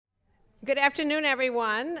Good afternoon,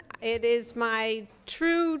 everyone. It is my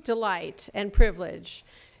true delight and privilege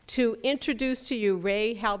to introduce to you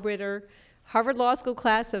Ray Halbritter, Harvard Law School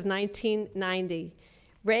class of 1990.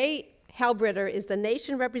 Ray Halbritter is the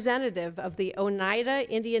nation representative of the Oneida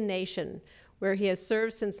Indian Nation, where he has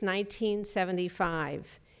served since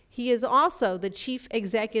 1975. He is also the chief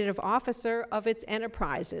executive officer of its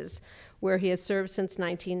enterprises, where he has served since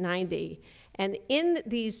 1990. And in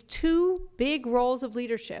these two big roles of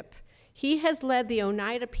leadership, he has led the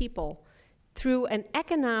Oneida people through an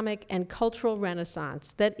economic and cultural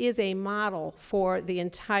renaissance that is a model for the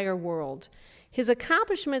entire world. His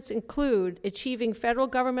accomplishments include achieving federal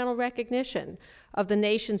governmental recognition of the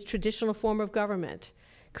nation's traditional form of government,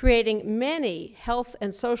 creating many health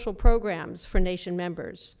and social programs for nation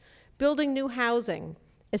members, building new housing,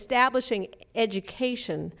 establishing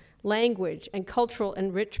education, language, and cultural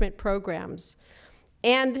enrichment programs.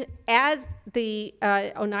 And as the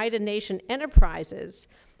Oneida Nation enterprises,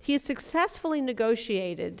 he has successfully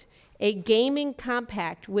negotiated a gaming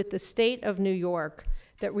compact with the state of New York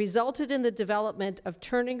that resulted in the development of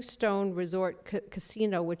Turning Stone Resort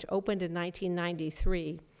Casino, which opened in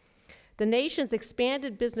 1993. The nation's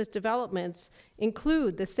expanded business developments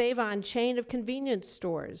include the Save-On chain of convenience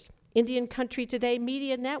stores, Indian Country Today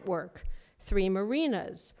Media Network, 3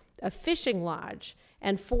 marinas, a fishing lodge,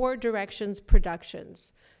 and 4 Directions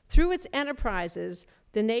Productions. Through its enterprises,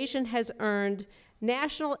 the nation has earned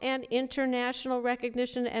national and international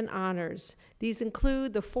recognition and honors. These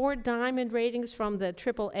include the 4 diamond ratings from the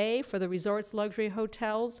AAA for the resort's luxury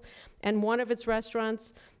hotels and one of its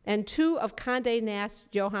restaurants, and 2 of Condé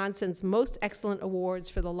Nast Johansson's most excellent awards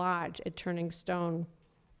for the lodge at Turning Stone.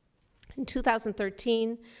 In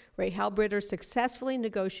 2013, Ray Halbritter successfully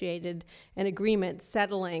negotiated an agreement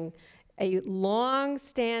settling a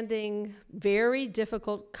long-standing, very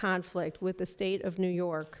difficult conflict with the state of New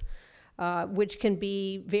York, which can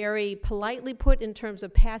be very politely put in terms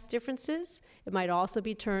of past differences. It might also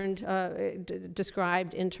be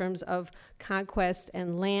described in terms of conquest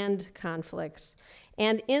and land conflicts.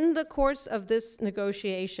 And in the course of this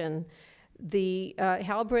negotiation, the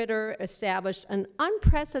Halbritter established an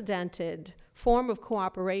unprecedented form of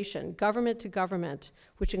cooperation, government to government,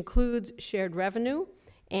 which includes shared revenue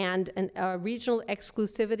and regional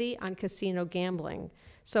exclusivity on casino gambling.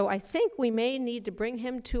 So I think we may need to bring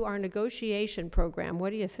him to our negotiation program.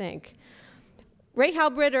 What do you think? Ray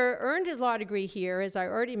Halbritter earned his law degree here, as I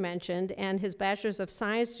already mentioned, and his Bachelor's of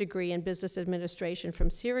Science degree in Business Administration from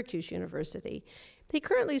Syracuse University. He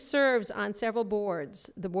currently serves on several boards: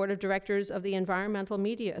 the Board of Directors of the Environmental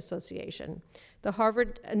Media Association, the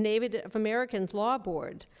Harvard Native Americans Law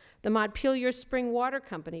Board, the Montpelier Spring Water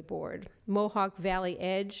Company Board, Mohawk Valley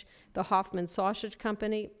Edge, the Hoffman Sausage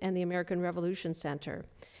Company, and the American Revolution Center.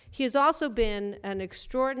 He has also been an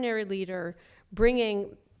extraordinary leader,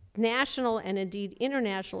 bringing national and indeed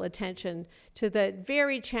international attention to the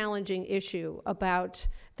very challenging issue about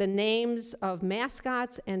the names of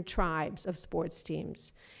mascots and tribes of sports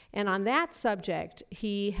teams. And on that subject,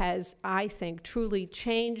 he has, I think, truly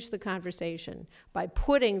changed the conversation by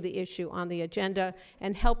putting the issue on the agenda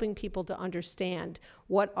and helping people to understand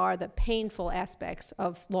what are the painful aspects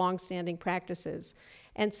of longstanding practices.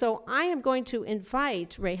 And so I am going to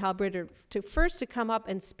invite Ray Halbritter to come up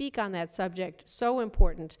and speak on that subject, so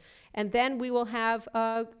important. And then we will have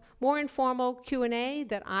a more informal Q&A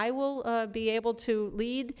that I will be able to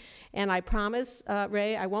lead. And I promise,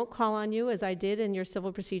 Ray, I won't call on you as I did in your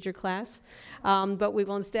civil procedure class, but we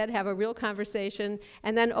will instead have a real conversation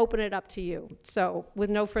and then open it up to you. So with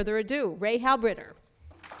no further ado, Ray Halbritter.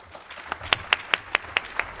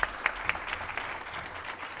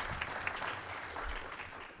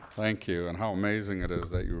 Thank you, and how amazing it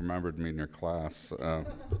is that you remembered me in your class.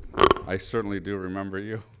 I certainly do remember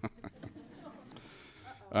you.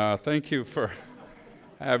 Thank you for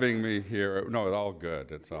having me here. No, it's all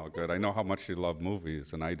good. It's all good. I know how much you love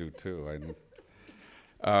movies, and I do too.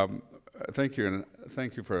 Thank you, and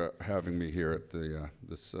thank you for having me here at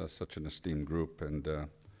this such an esteemed group. And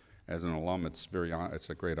as an alum, it's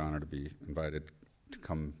a great honor to be invited to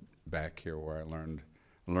come back here, where I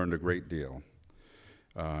learned a great deal.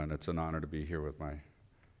 And it's an honor to be here with my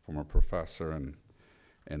former professor and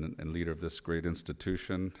leader of this great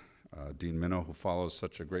institution, Dean Minow, who follows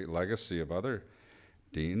such a great legacy of other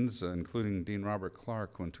deans, including Dean Robert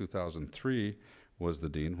Clark, who in 2003 was the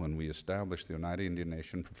dean when we established the Oneida Indian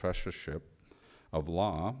Nation Professorship of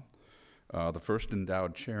Law, the first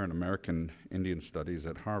endowed chair in American Indian Studies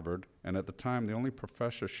at Harvard, and at the time the only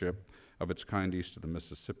professorship of its kind east of the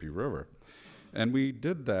Mississippi River. And we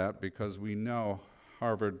did that because we know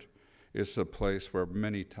Harvard is a place where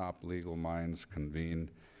many top legal minds convene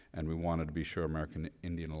and we wanted to be sure American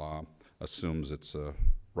Indian law assumes its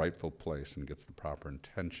rightful place and gets the proper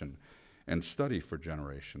attention and study for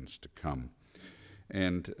generations to come.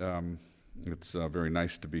 And it's very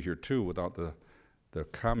nice to be here too. Without the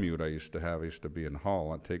commute I used to have, I used to be in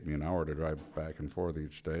Hull. It'd take me an hour to drive back and forth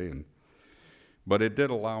each day. But it did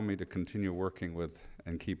allow me to continue working with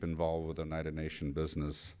and keep involved with Oneida Nation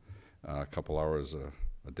business a couple hours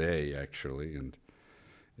a day, actually. And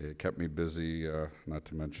it kept me busy, not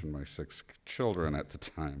to mention my 6 children at the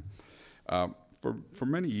time. For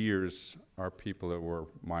many years, our people that were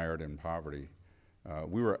mired in poverty,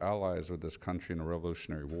 we were allies with this country in the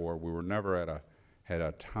Revolutionary War. We were never at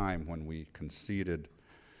a time when we conceded,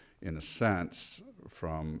 in a sense,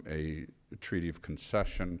 from a treaty of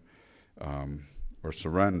concession or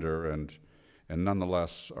surrender, and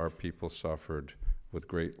nonetheless, our people suffered with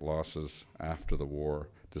great losses after the war,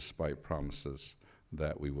 despite promises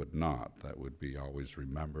that we would not, that would be always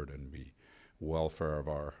remembered, and the welfare of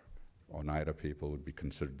our Oneida people would be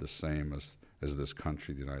considered the same as this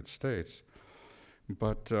country, the United States.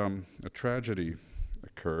 But a tragedy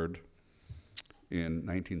occurred in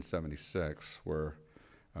 1976 where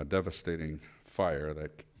a devastating fire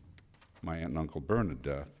that my aunt and uncle burned to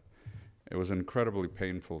death. It was an incredibly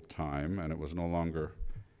painful time, and it was no longer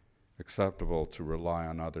acceptable to rely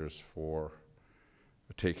on others for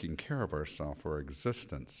taking care of ourselves, for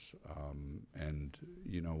existence. And,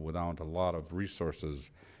 you know, without a lot of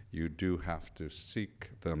resources, you do have to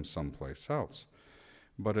seek them someplace else.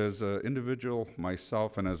 But as an individual,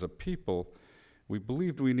 myself, and as a people, we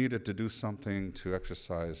believed we needed to do something to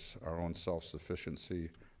exercise our own self-sufficiency,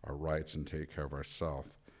 our rights, and take care of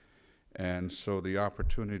ourselves. And so the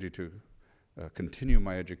opportunity to continue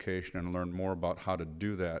my education and learn more about how to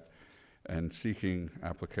do that and seeking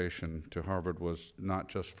application to Harvard was not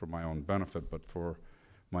just for my own benefit, but for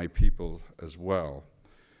my people as well.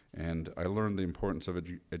 And I learned the importance of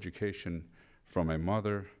education from my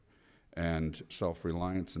mother, and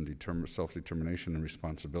self-reliance and self-determination and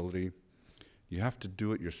responsibility. You have to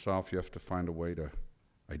do it yourself. You have to find a way to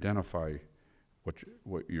identify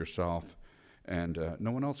what yourself, and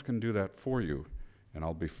no one else can do that for you. And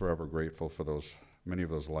I'll be forever grateful for many of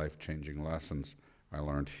those life-changing lessons I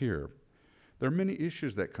learned here. There are many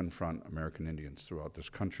issues that confront American Indians throughout this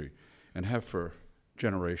country and have for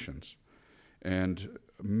generations. And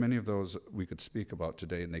many of those we could speak about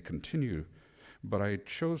today, and they continue. But I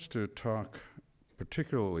chose to talk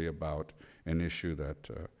particularly about an issue that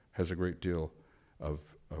has a great deal of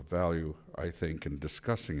value, I think, in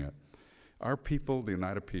discussing it. Our people, the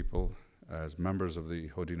Oneida people, as members of the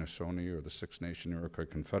Haudenosaunee, or the Six Nation Iroquois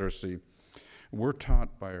Confederacy, we're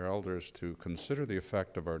taught by our elders to consider the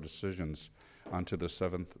effect of our decisions onto the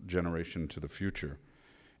 7th generation to the future.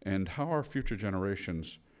 And how our future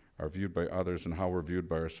generations are viewed by others and how we're viewed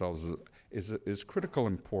by ourselves is critical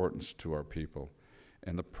importance to our people,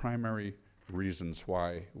 and the primary reasons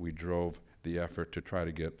why we drove the effort to try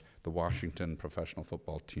to get the Washington professional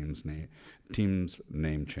football team's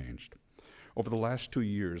name changed. Over the last 2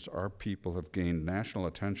 years, our people have gained national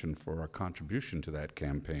attention for our contribution to that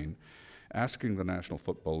campaign, asking the National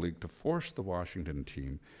Football League to force the Washington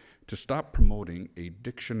team to stop promoting a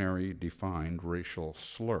dictionary-defined racial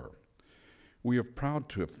slur. We are proud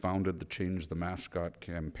to have founded the Change the Mascot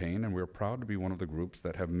campaign, and we are proud to be one of the groups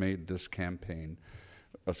that have made this campaign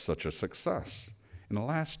such a success. In the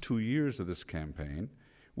last 2 years of this campaign,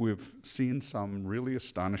 we've seen some really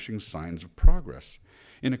astonishing signs of progress.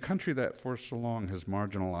 In a country that for so long has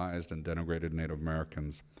marginalized and denigrated Native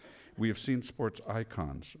Americans, we have seen sports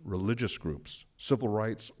icons, religious groups, civil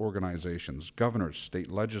rights organizations, governors,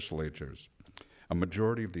 state legislatures, a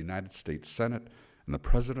majority of the United States Senate, and the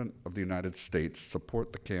President of the United States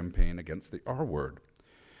support the campaign against the R word.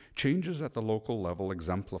 Changes at the local level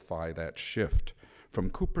exemplify that shift, from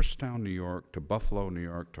Cooperstown, New York, to Buffalo, New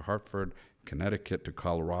York, to Hartford, Connecticut, to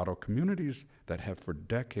Colorado. Communities that have for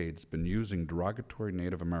decades been using derogatory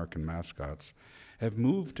Native American mascots have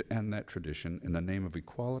moved to end that tradition in the name of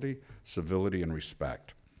equality, civility, and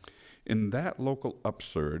respect. In that local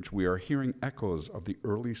upsurge, we are hearing echoes of the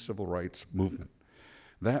early civil rights movement.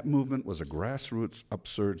 That movement was a grassroots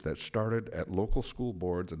upsurge that started at local school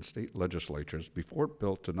boards and state legislatures before it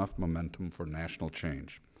built enough momentum for national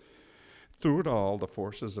change. Through it all, the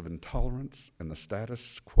forces of intolerance and the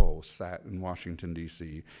status quo sat in Washington,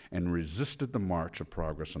 D.C., and resisted the march of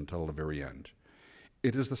progress until the very end.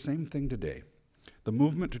 It is the same thing today. The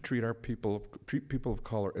movement to treat people of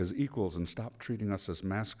color as equals and stop treating us as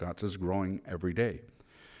mascots is growing every day.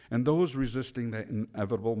 And those resisting that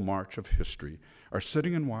inevitable march of history are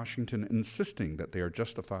sitting in Washington insisting that they are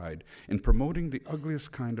justified in promoting the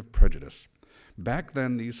ugliest kind of prejudice, Back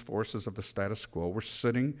then, these forces of the status quo were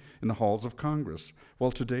sitting in the halls of Congress,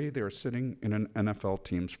 while today they are sitting in an NFL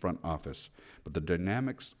team's front office. But the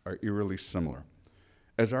dynamics are eerily similar.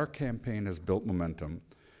 As our campaign has built momentum,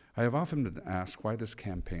 I have often been asked why this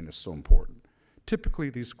campaign is so important. Typically,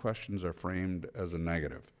 these questions are framed as a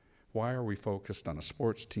negative. Why are we focused on a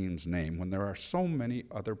sports team's name when there are so many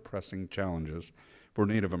other pressing challenges for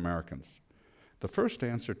Native Americans? The first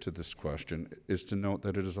answer to this question is to note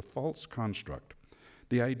that it is a false construct.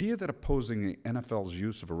 The idea that opposing the NFL's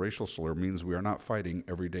use of a racial slur means we are not fighting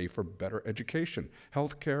every day for better education,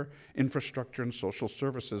 healthcare, infrastructure, and social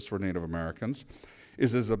services for Native Americans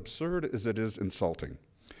is as absurd as it is insulting.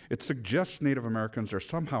 It suggests Native Americans are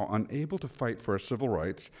somehow unable to fight for our civil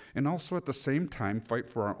rights and also at the same time fight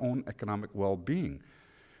for our own economic well-being.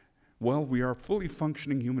 Well, we are fully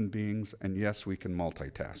functioning human beings, and yes, we can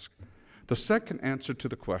multitask. The second answer to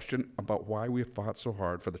the question about why we have fought so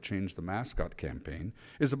hard for the Change the Mascot campaign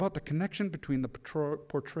is about the connection between the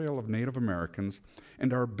portrayal of Native Americans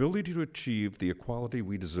and our ability to achieve the equality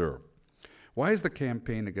we deserve. Why is the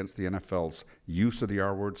campaign against the NFL's use of the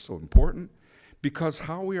R word so important? Because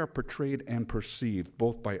how we are portrayed and perceived,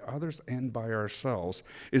 both by others and by ourselves,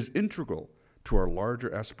 is integral to our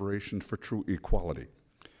larger aspirations for true equality.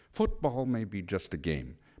 Football may be just a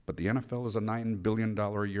game, but the NFL is a $9 billion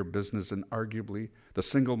a year business and arguably the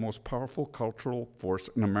single most powerful cultural force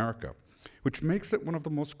in America, which makes it one of the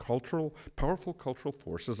most powerful cultural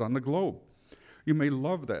forces on the globe. You may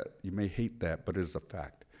love that, you may hate that, but it is a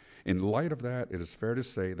fact. In light of that, it is fair to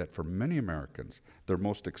say that for many Americans, their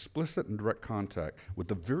most explicit and direct contact with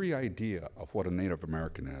the very idea of what a Native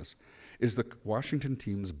American is the Washington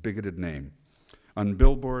team's bigoted name. On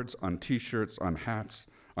billboards, on t-shirts, on hats,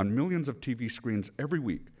 on millions of TV screens every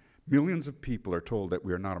week, millions of people are told that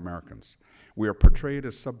we are not Americans. We are portrayed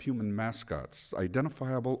as subhuman mascots,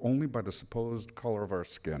 identifiable only by the supposed color of our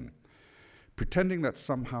skin. Pretending that's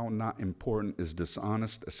somehow not important is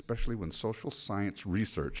dishonest, especially when social science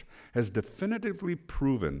research has definitively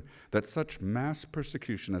proven that such mass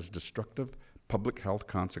persecution has destructive public health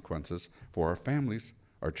consequences for our families,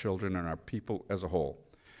 our children, and our people as a whole.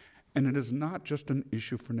 And it is not just an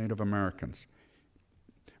issue for Native Americans.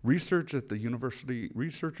 Researchers at the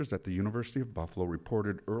University of Buffalo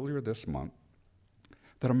reported earlier this month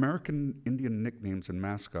that American Indian nicknames and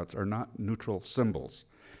mascots are not neutral symbols,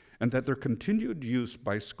 and that their continued use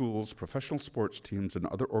by schools, professional sports teams, and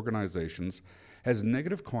other organizations has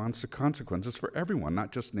negative consequences for everyone,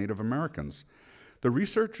 not just Native Americans. The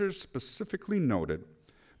researchers specifically noted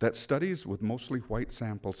that studies with mostly white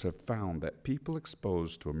samples have found that people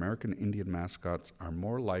exposed to American Indian mascots are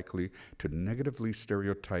more likely to negatively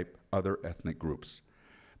stereotype other ethnic groups.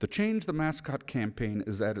 The Change the Mascot campaign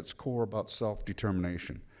is at its core about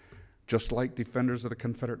self-determination. Just like defenders of the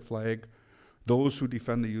Confederate flag, those who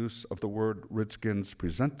defend the use of the word Redskins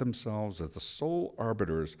present themselves as the sole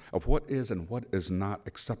arbiters of what is and what is not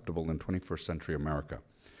acceptable in 21st century America.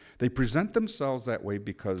 They present themselves that way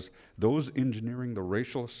because those engineering the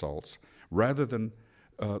racial assaults, rather than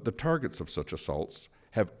the targets of such assaults,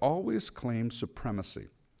 have always claimed supremacy.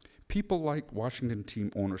 People like Washington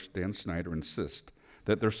team owner Stan Snyder insist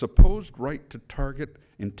that their supposed right to target,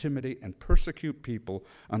 intimidate, and persecute people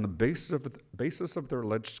on the basis of their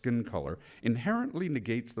alleged skin color inherently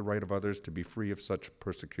negates the right of others to be free of such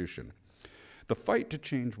persecution. The fight to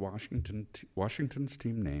change Washington's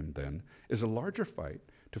team name, then, is a larger fight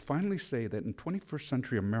to finally say that in 21st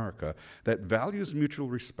century America that values mutual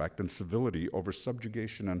respect and civility over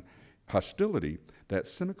subjugation and hostility, that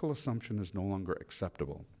cynical assumption is no longer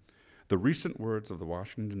acceptable. The recent words of the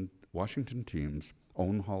Washington team's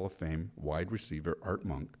own Hall of Fame wide receiver, Art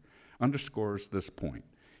Monk, underscores this point.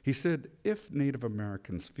 He said, if Native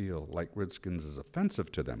Americans feel like Redskins is offensive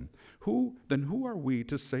to them, then who are we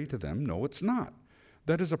to say to them, no, it's not?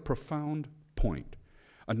 That is a profound point.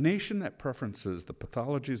 A nation that preferences the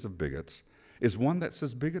pathologies of bigots is one that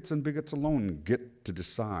says bigots and bigots alone get to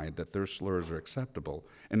decide that their slurs are acceptable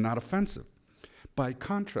and not offensive. By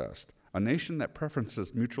contrast, a nation that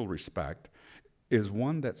preferences mutual respect is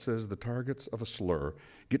one that says the targets of a slur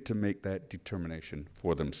get to make that determination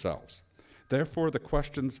for themselves. Therefore, the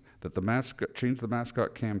questions that the Change the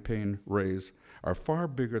Mascot campaign raise are far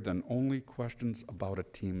bigger than only questions about a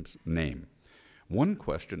team's name. One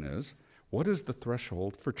question is, what is the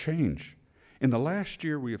threshold for change? In the last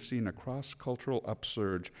year, we have seen a cross-cultural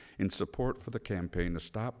upsurge in support for the campaign to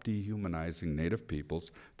stop dehumanizing Native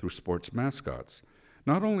peoples through sports mascots.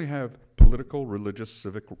 Not only have political, religious,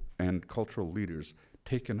 civic, and cultural leaders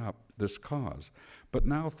taken up this cause, but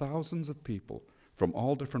now thousands of people from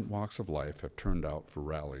all different walks of life have turned out for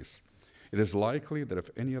rallies. It is likely that if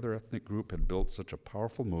any other ethnic group had built such a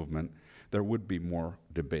powerful movement, there would be more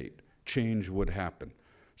debate. Change would happen.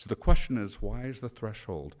 So the question is, why is the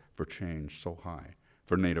threshold for change so high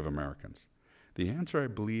for Native Americans? The answer, I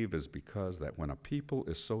believe, is because that when a people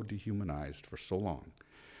is so dehumanized for so long,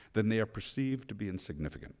 then they are perceived to be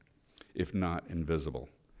insignificant, if not invisible.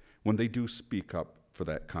 When they do speak up for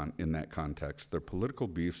that in that context, their political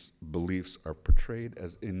beliefs are portrayed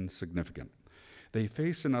as insignificant. They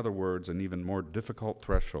face, in other words, an even more difficult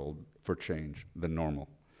threshold for change than normal.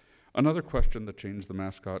 Another question the change the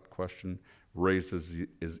mascot question raises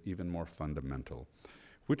is even more fundamental.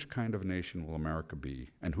 Which kind of nation will America be,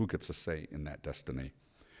 and who gets a say in that destiny?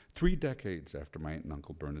 3 decades after my aunt and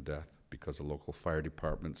uncle burned to death because the local fire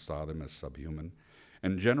department saw them as subhuman,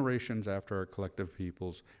 and generations after our collective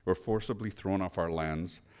peoples were forcibly thrown off our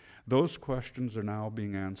lands, those questions are now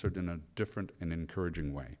being answered in a different and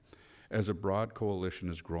encouraging way, as a broad coalition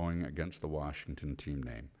is growing against the Washington team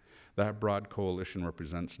name. That broad coalition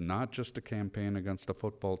represents not just a campaign against a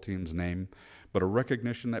football team's name, but a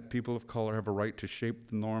recognition that people of color have a right to shape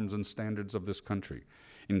the norms and standards of this country.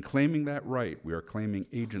 In claiming that right, we are claiming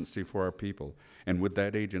agency for our people, and with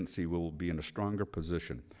that agency, we will be in a stronger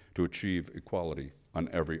position to achieve equality on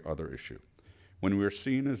every other issue. When we are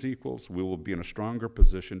seen as equals, we will be in a stronger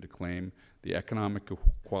position to claim the economic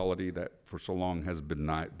equality that for so long has been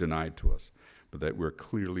denied to us, but that we're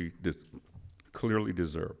clearly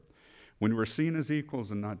deserve. When we're seen as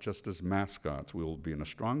equals and not just as mascots, we will be in a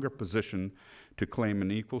stronger position to claim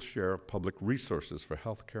an equal share of public resources for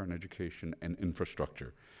healthcare and education and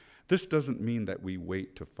infrastructure. This doesn't mean that we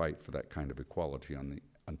wait to fight for that kind of equality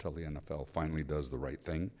until the NFL finally does the right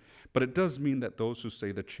thing, but it does mean that those who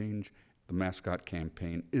say the change the mascot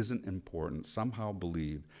campaign isn't important somehow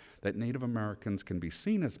believe that Native Americans can be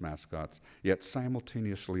seen as mascots, yet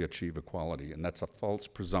simultaneously achieve equality, and that's a false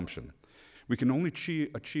presumption. We can only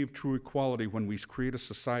achieve true equality when we create a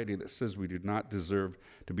society that says we do not deserve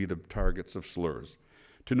to be the targets of slurs.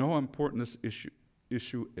 To know how important this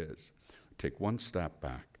issue is, take one step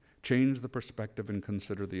back, change the perspective, and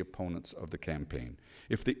consider the opponents of the campaign.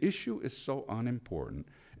 If the issue is so unimportant,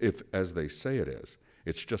 if, as they say it is,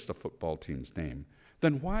 it's just a football team's name,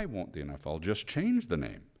 then why won't the NFL just change the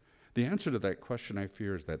name? The answer to that question, I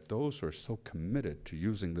fear, is that those who are so committed to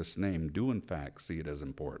using this name do in fact see it as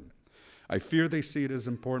important. I fear they see it as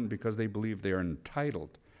important because they believe they are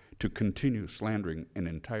entitled to continue slandering an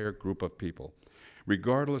entire group of people,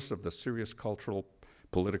 regardless of the serious cultural,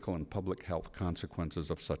 political, and public health consequences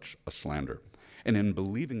of such a slander. And in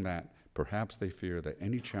believing that, perhaps they fear that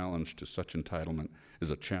any challenge to such entitlement is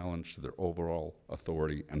a challenge to their overall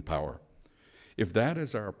authority and power. If that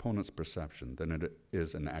is our opponent's perception, then it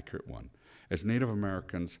is an accurate one. As Native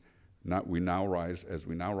Americans, as we now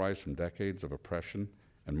rise from decades of oppression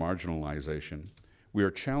and marginalization, we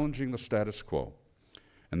are challenging the status quo,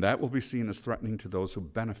 and that will be seen as threatening to those who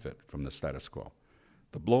benefit from the status quo.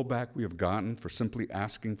 The blowback we have gotten for simply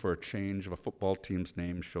asking for a change of a football team's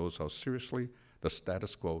name shows how seriously the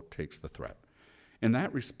status quo takes the threat. In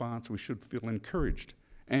that response, we should feel encouraged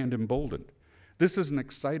and emboldened. This is an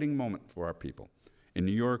exciting moment for our people. In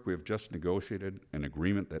New York, we have just negotiated an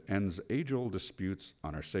agreement that ends age-old disputes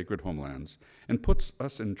on our sacred homelands and puts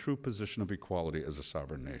us in true position of equality as a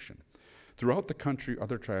sovereign nation. Throughout the country,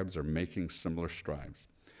 other tribes are making similar strides.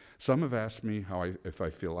 Some have asked me if I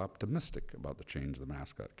feel optimistic about the Change the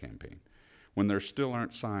Mascot campaign, when there still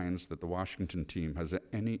aren't signs that the Washington team has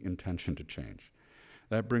any intention to change.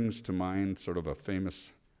 That brings to mind sort of a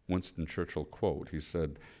famous Winston Churchill quote. He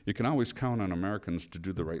said, "You can always count on Americans to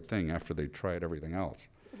do the right thing after they tried everything else."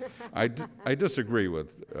 I disagree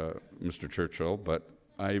with Mr. Churchill, but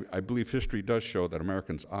I believe history does show that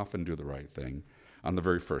Americans often do the right thing on the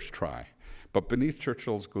very first try. But beneath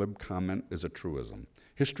Churchill's glib comment is a truism.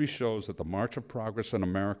 History shows that the march of progress in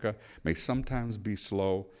America may sometimes be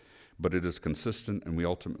slow, but it is consistent, and we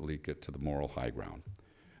ultimately get to the moral high ground.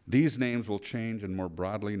 These names will change, and more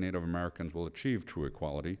broadly, Native Americans will achieve true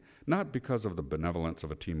equality, not because of the benevolence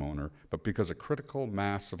of a team owner, but because a critical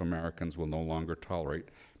mass of Americans will no longer tolerate,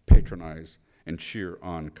 patronize, and cheer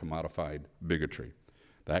on commodified bigotry.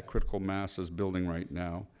 That critical mass is building right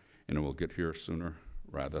now, and it will get here sooner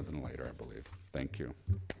rather than later, I believe. Thank you.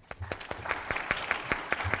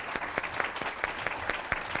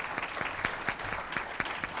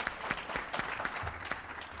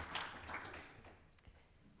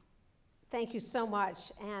 Thank you so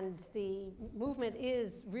much. And the movement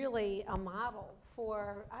is really a model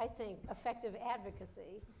for, I think, effective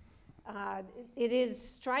advocacy. It is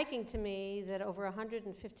striking to me that over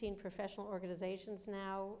 115 professional organizations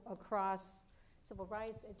now across civil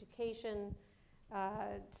rights, education,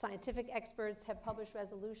 Scientific experts have published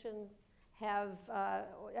resolutions, have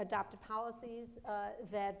adopted policies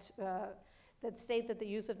that state that the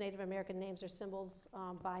use of Native American names or symbols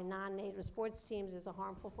by non-Native sports teams is a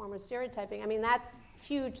harmful form of stereotyping. I mean, that's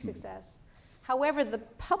huge success. However, the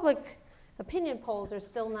public opinion polls are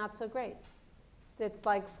still not so great. It's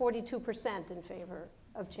like 42% in favor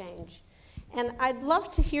of change. And I'd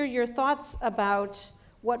love to hear your thoughts about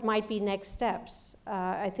what might be next steps.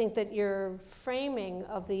 I think that your framing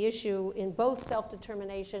of the issue in both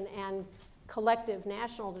self-determination and collective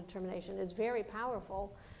national determination is very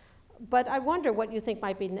powerful. But I wonder what you think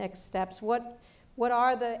might be next steps. What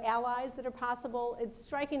are the allies that are possible? It's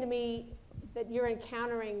striking to me that you're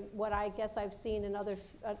encountering what I guess I've seen in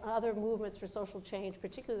other movements for social change,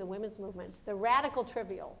 particularly the women's movement, the radical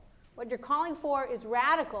trivial. What you're calling for is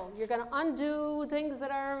radical. You're going to undo things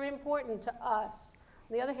that are important to us.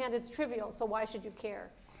 On the other hand, it's trivial, so why should you care?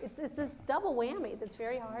 It's this double whammy that's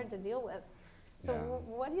very hard to deal with. So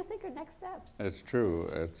what do you think are next steps? It's true.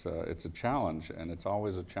 It's a challenge, and it's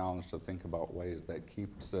always a challenge to think about ways that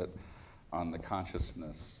keeps it on the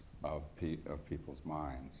consciousness of people's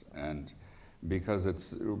minds. And because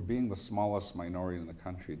it's being the smallest minority in the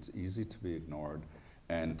country, it's easy to be ignored,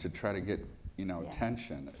 and to try to get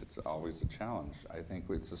attention, it's always a challenge. I think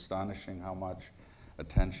it's astonishing how much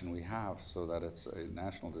attention we have so that it's a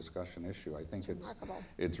national discussion issue. I think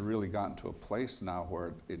it's really gotten to a place now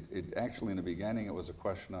where it actually in the beginning it was a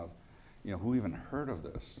question of, who even heard of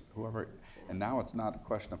this? Whoever, and now it's not a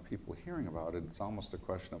question of people hearing about it, it's almost a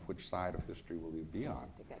question of which side of history will you be on.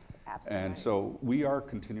 I think that's absolutely And so we are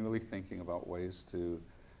continually thinking about ways to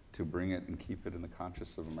bring it and keep it in the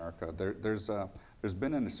conscious of America. There's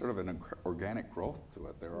been an organic growth to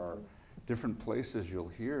it. There are different places you'll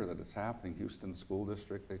hear that it's happening. Houston School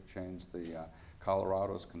District, they've changed the,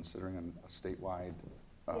 Colorado's considering a statewide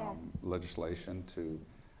legislation to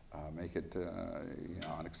make it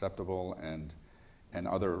unacceptable, and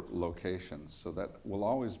other locations. So that will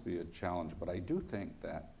always be a challenge. But I do think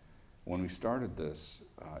that when we started this,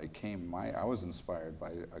 I was inspired by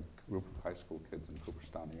a group of high school kids in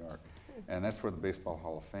Cooperstown, New York, and that's where the Baseball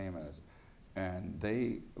Hall of Fame is. And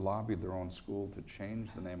they lobbied their own school to change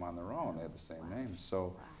the name on their own. They had the same name.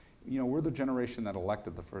 So, we're the generation that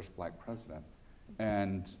elected the first black president.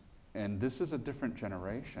 And this is a different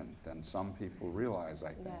generation than some people realize,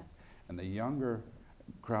 I think. Yes. And the younger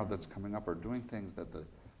crowd that's coming up are doing things that the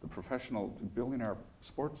professional billionaire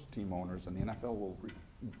sports team owners and the NFL will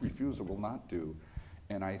refuse or will not do.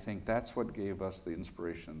 And I think that's what gave us the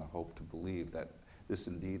inspiration and the hope to believe that this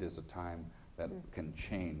indeed is a time that can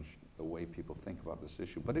change the way people think about this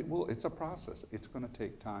issue. But it's a process. It's going to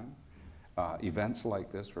take time. Events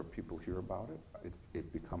like this where people hear about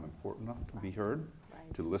it become important enough to be heard,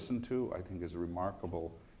 to listen to, I think is a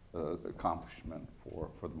remarkable accomplishment for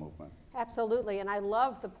the movement. Absolutely, and I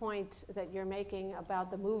love the point that you're making about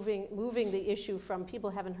the moving the issue from people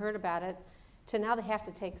haven't heard about it to now they have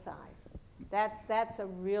to take sides. That's a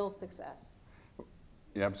real success.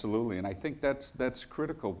 Yeah, absolutely, and I think that's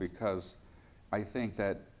critical because I think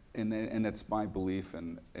that, and it's my belief,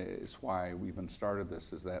 and it's why we even started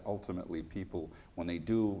this, is that ultimately people, when they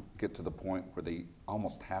do get to the point where they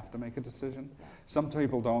almost have to make a decision, some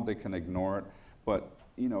people don't, they can ignore it, but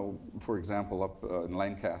for example, up in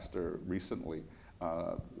Lancaster recently,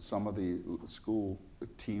 some of the school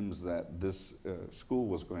teams that this school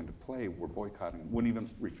was going to play were boycotting them, wouldn't even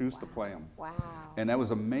refuse to play them. Wow. And that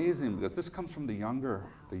was amazing because this comes from they're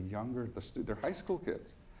high school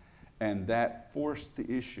kids. And that forced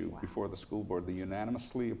the issue before the school board. They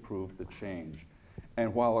unanimously approved the change.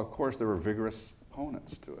 And while, of course, there were vigorous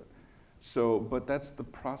opponents to it. So, but that's the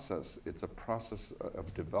process. It's a process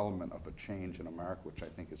of development of a change in America, which I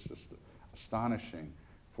think is just astonishing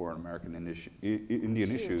for an American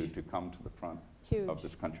Indian issue to come to the front of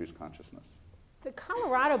this country's consciousness. The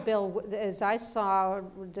Colorado bill, as I saw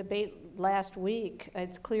debate last week,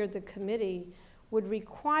 it's cleared the committee, would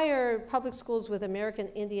require public schools with American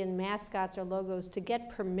Indian mascots or logos to get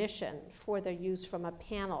permission for their use from a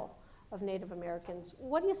panel of Native Americans.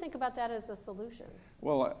 What do you think about that as a solution?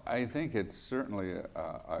 Well, I think it's certainly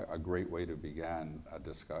a great way to begin a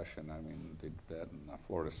discussion. I mean, they did that in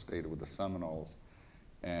Florida State with the Seminoles,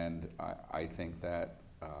 and I think that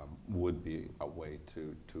would be a way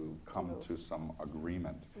to come to some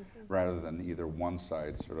agreement rather than either one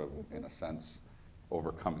side sort of, in a sense,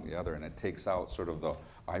 overcoming the other, and it takes out sort of the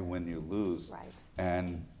I win, you lose. Right.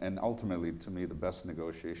 And ultimately, to me, the best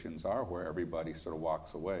negotiations are where everybody sort of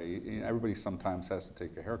walks away. Everybody sometimes has to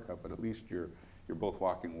take a haircut, but at least you're both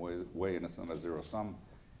walking away, and it's not a zero-sum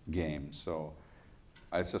game. So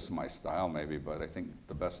it's just my style maybe, but I think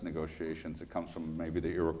the best negotiations, it comes from maybe the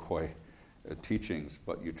Iroquois teachings,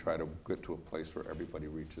 but you try to get to a place where everybody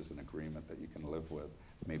reaches an agreement that you can live with.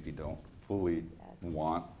 Maybe don't fully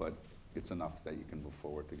want, but it's enough that you can move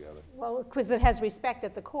forward together. Well, because it has respect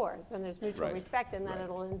at the core, and there's mutual Right. respect, and then Right.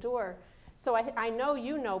 it'll endure. So I know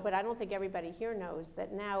you know, but I don't think everybody here knows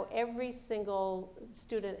that now every single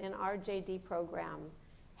student in our JD program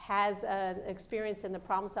has an experience in the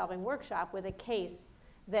problem-solving workshop with a case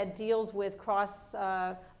that deals with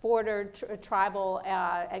cross-border, tribal,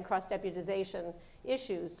 and cross-deputization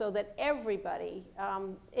issues, so that everybody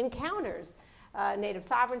encounters Native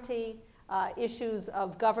sovereignty, issues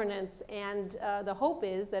of governance, and the hope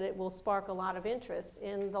is that it will spark a lot of interest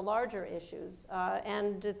in the larger issues,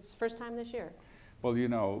 and it's first time this year. Well, you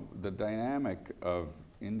know, the dynamic of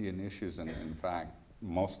Indian issues, and in fact,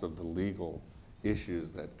 most of the legal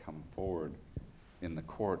issues that come forward in the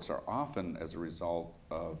courts are often as a result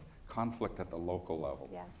of conflict at the local level.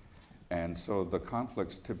 Yes. And so the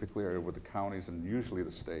conflicts typically are with the counties and usually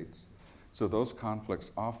the states. So those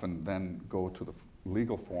conflicts often then go to the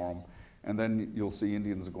legal forum, and then you'll see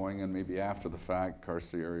Indians going in maybe after the fact.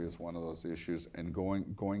 Carcieri is one of those issues, and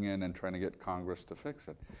going in and trying to get Congress to fix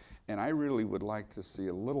it. And I really would like to see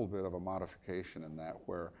a little bit of a modification in that,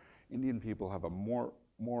 where Indian people have a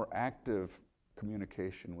more active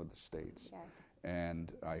communication with the states. Yes.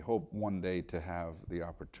 And I hope one day to have the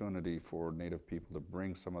opportunity for Native people to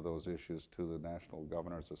bring some of those issues to the National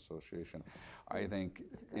Governors Association. I think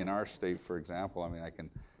in our state, for example, I mean,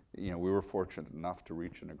 you know, we were fortunate enough to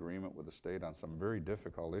reach an agreement with the state on some very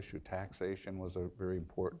difficult issue. Taxation was a very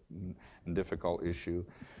important and difficult issue.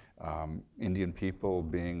 Indian people,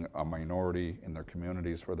 being a minority in their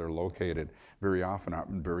communities where they're located, very often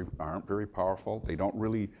aren't very powerful. They don't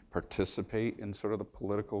really participate in sort of the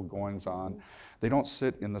political goings-on. They don't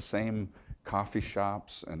sit in the same coffee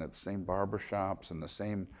shops and at the same barber shops and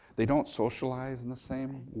they don't socialize in the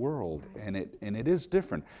same world. And it is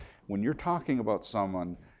different. When you're talking about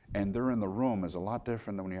someone and they're in the room is a lot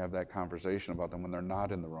different than when you have that conversation about them when they're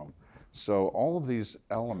not in the room. So all of these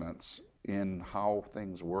elements in how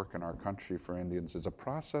things work in our country for Indians is a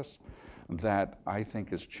process that I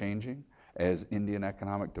think is changing as Indian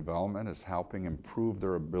economic development is helping improve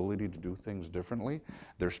their ability to do things differently.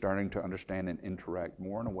 They're starting to understand and interact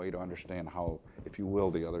more in a way to understand how, if you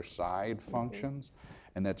will, the other side functions.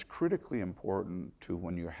 And that's critically important to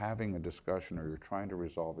when you're having a discussion or you're trying to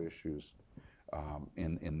resolve issues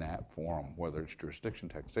in that forum, whether it's jurisdiction,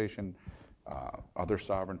 taxation, other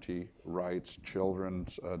sovereignty rights,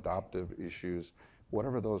 children's adoptive issues,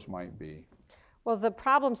 whatever those might be. Well, the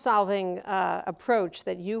problem-solving approach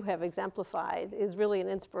that you have exemplified is really an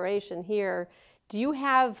inspiration here. Do you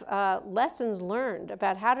have lessons learned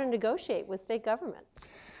about how to negotiate with state government?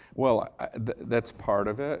 Well, that's part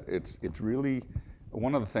of it. It's really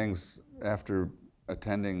one of the things after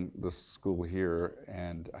attending the school here,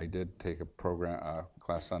 and I did take a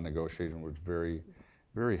class on negotiation, which was very,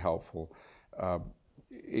 very helpful.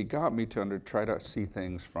 It got me to try to see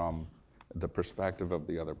things from the perspective of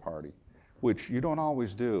the other party, which you don't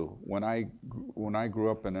always do. When I grew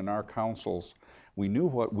up and in our councils, we knew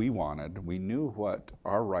what we wanted. We knew what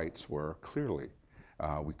our rights were clearly.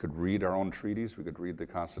 We could read our own treaties. We could read the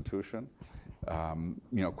Constitution. You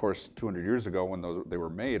know, of course, 200 years ago when they were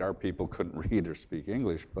made, our people couldn't read or speak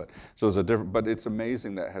English. So it's but it's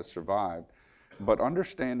amazing that has survived. But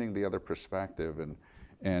understanding the other perspective and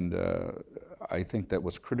I think that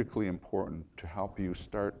was critically important to help you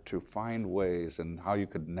start to find ways and how you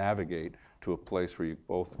could navigate to a place where you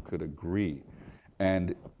both could agree.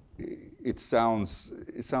 And it sounds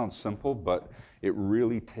simple, but it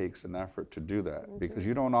really takes an effort to do that because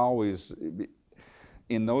you don't always,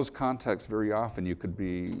 in those contexts very often you could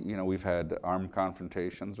be, you know, we've had armed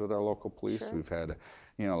confrontations with our local police. Sure. We've had,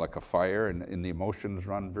 you know, like a fire and the emotions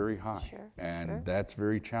run very high. Sure. And that's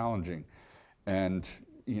very challenging. And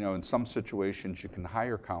you know, in some situations, you can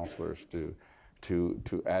hire counselors to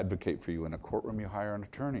advocate for you. In a courtroom, you hire an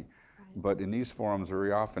attorney. Right. But in these forums,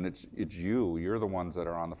 very often, it's you. You're the ones that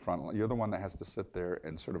are on the front line. You're the one that has to sit there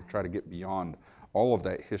and sort of try to get beyond all of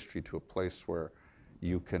that history to a place where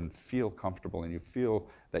you can feel comfortable and you feel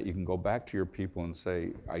that you can go back to your people and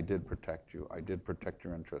say, I did protect you. I did protect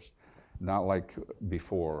your interests. Not like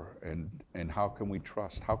before. And how can we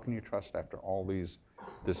trust? How can you trust after all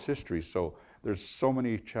this history? So there's so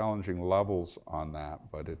many challenging levels on that,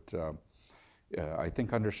 but I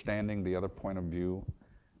think understanding the other point of view,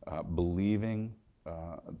 believing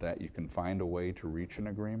that you can find a way to reach an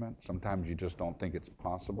agreement. Sometimes you just don't think it's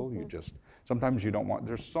possible. Sometimes you don't want,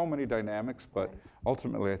 there's so many dynamics, but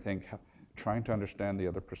ultimately I think trying to understand the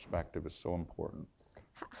other perspective is so important.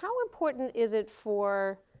 How important is it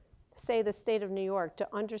for, say, the state of New York to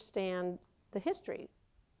understand the history?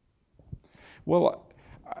 Well,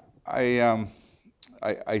 I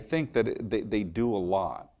think that they do a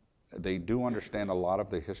lot. They do understand a lot of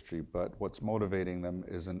the history, but what's motivating them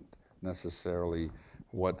isn't necessarily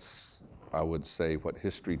what's, I would say, what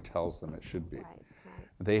history tells them it should be. Right, right.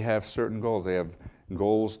 They have certain goals. They have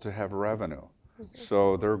goals to have revenue.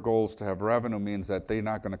 So their goals to have revenue means that they're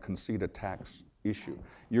not going to concede a tax issue.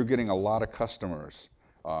 You're getting a lot of customers.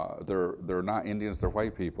 They're not Indians, they're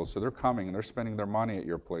white people, so they're coming and they're spending their money at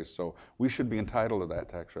your place, so we should be entitled to that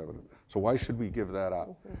tax revenue. So why should we give that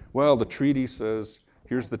up? Well, the treaty says,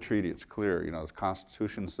 here's the treaty, it's clear, you know, the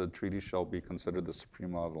Constitution said treaties shall be considered the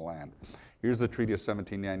supreme law of the land. Here's the Treaty of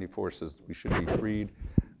 1794 says we should be freed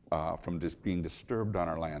from just being disturbed on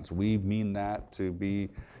our lands. We mean that to be,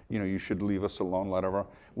 you know, you should leave us alone, let our,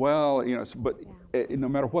 well, you know, but no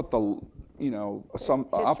matter what the, you know,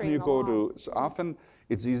 often you go to, so often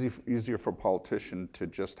it's easier for a politician to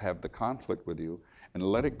just have the conflict with you and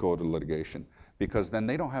let it go to litigation, because then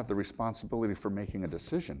they don't have the responsibility for making a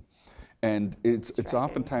decision. And it's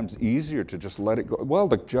oftentimes easier to just let it go. Well,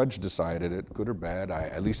 the judge decided it, good or bad.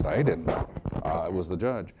 At least I didn't. It was the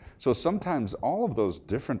judge. So sometimes all of those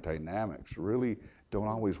different dynamics really don't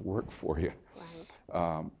always work for you.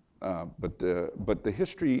 Right. But the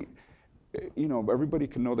history, you know, everybody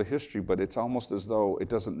can know the history, but it's almost as though it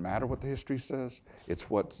doesn't matter what the history says.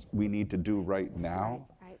 It's what we need to do right now.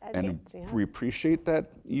 Right. And we appreciate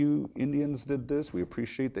that you Indians did this. We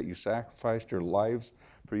appreciate that you sacrificed your lives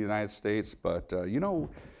for the United States, but you know,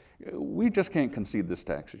 we just can't concede this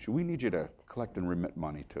tax issue. We need you to collect and remit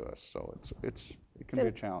money to us. So it can be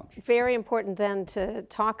a challenge. Very important then to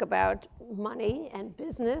talk about money and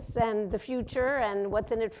business and the future and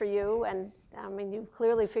what's in it for you. And I mean, you've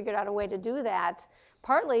clearly figured out a way to do that,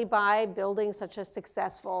 partly by building such a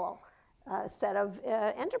successful set of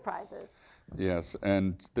enterprises. Yes,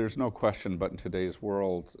 and there's no question, but in today's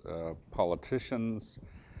world, politicians,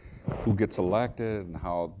 who gets elected and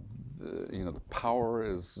how you know, the power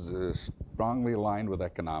is strongly aligned with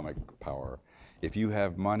economic power. If you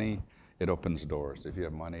have money, it opens doors. If you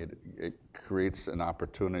have money, it creates an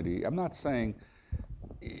opportunity. I'm not saying,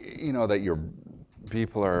 you know, that your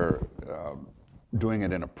people are doing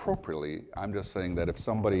it inappropriately. I'm just saying that if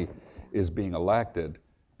somebody is being elected,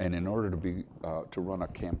 and in order to be to run a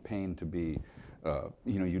campaign to be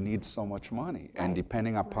you know, you need so much money. And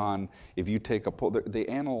depending upon, if you take a poll, they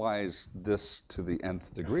analyze this to the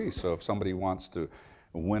nth degree. So if somebody wants to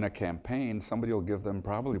win a campaign, somebody will give them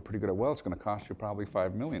probably pretty good, well, it's going to cost you probably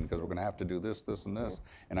 $5 million because we're going to have to do this, this, and this,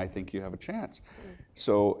 and I think you have a chance.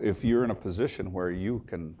 So if you're in a position where you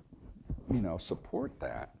can, you know, support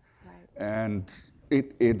that, and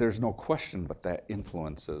there's no question but that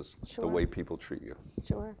influences the way people treat you.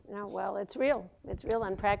 Sure. No, well, it's real. It's real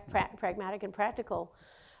and pragmatic and practical.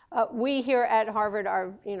 We here at Harvard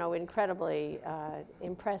are, you know, incredibly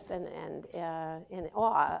impressed and in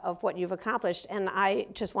awe of what you've accomplished. And I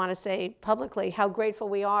just want to say publicly how grateful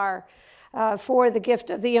we are for the gift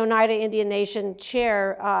of the Oneida Indian Nation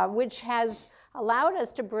chair, which has allowed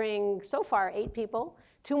us to bring so far 8 people,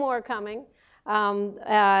 2 more coming.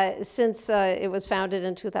 Since it was founded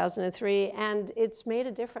in 2003, and it's made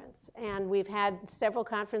a difference. And we've had several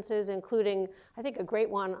conferences, including, I think, a great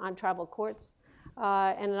one on tribal courts,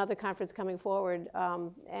 and another conference coming forward.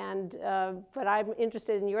 But I'm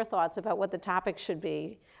interested in your thoughts about what the topic should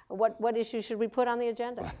be. What issues should we put on the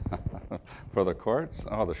agenda? For the courts?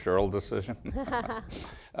 Oh, the Sherrill decision.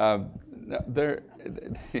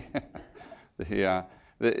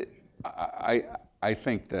 I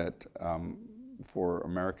think that for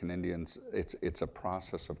American Indians, it's a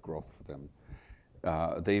process of growth for them.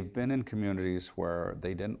 They've been in communities where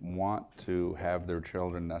they didn't want to have their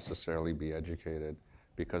children necessarily be educated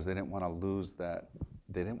because they didn't want to lose that.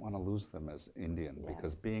 They didn't want to lose them as Indian,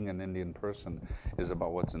 because being an Indian person is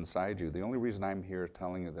about what's inside you. The only reason I'm here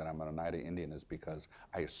telling you that I'm an Oneida Indian is because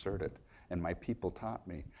I assert it, and my people taught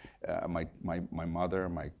me, my mother,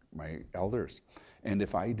 my elders. And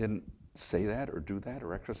if I didn't say that or do that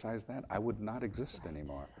or exercise that, I would not exist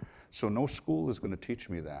anymore. So no school is going to teach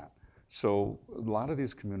me that. So a lot of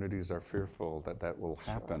these communities are fearful that that will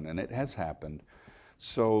happen, and it has happened.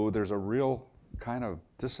 So there's a real kind of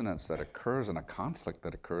dissonance that occurs and a conflict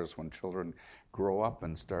that occurs when children grow up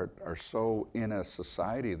and are so in a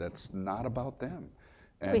society that's not about them.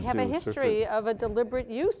 And we have a history of a deliberate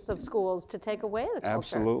use of schools to take away the culture.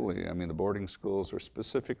 Absolutely. I mean, the boarding schools were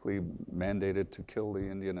specifically mandated to kill the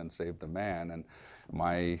Indian and save the man. And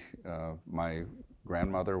my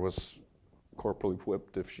grandmother was corporally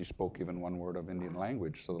whipped if she spoke even one word of Indian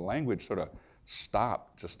language. So the language sort of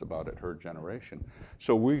stopped just about at her generation.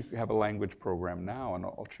 So we have a language program now and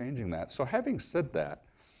all changing that. So having said that,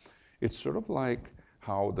 it's sort of like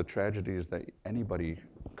how the tragedies that anybody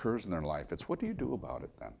occurs in their life, it's what do you do about it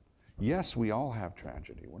then? Yes, we all have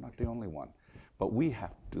tragedy. We're not the only one. But we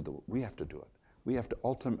have to do it. We have to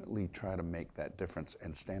ultimately try to make that difference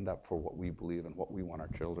and stand up for what we believe and what we want our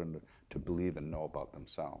children to believe and know about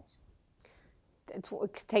themselves. It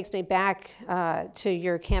takes me back to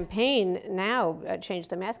your campaign now, Change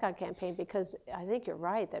the Mascot campaign, because I think you're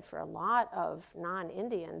right that for a lot of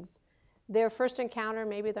non-Indians, their first encounter,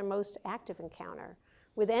 maybe their most active encounter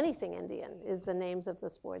with anything Indian, is the names of the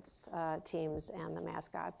sports teams and the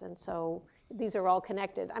mascots. And so these are all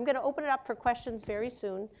connected. I'm going to open it up for questions very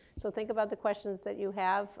soon. So think about the questions that you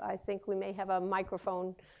have. I think we may have a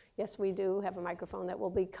microphone. Yes, we do have a microphone that will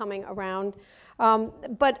be coming around.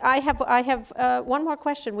 But I have one more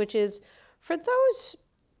question, which is, for those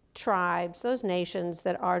tribes, those nations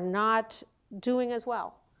that are not doing as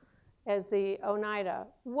well as the Oneida,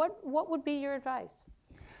 what would be your advice?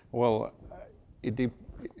 Well,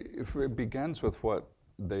 it begins with what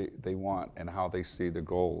they want and how they see the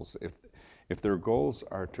goals. If their goals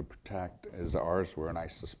are to protect, as ours were, and I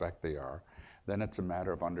suspect they are, then it's a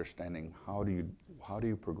matter of understanding how do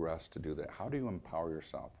you progress to do that? How do you empower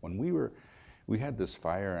yourself? When we had this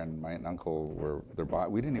fire, and my aunt and uncle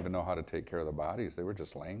we didn't even know how to take care of the bodies. They were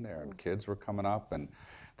just laying there, and kids were coming up, and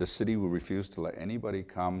the city refused to let anybody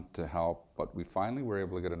come to help. But we finally were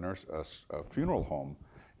able to get a funeral home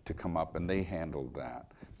to come up, and they handled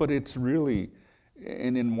that. But it's really,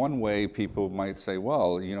 and in one way, people might say,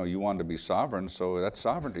 well, you want to be sovereign, so that's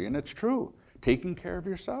sovereignty, and it's true. Taking care of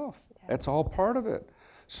yourself, that's all part of it.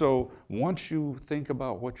 So once you think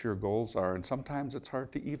about what your goals are, and sometimes it's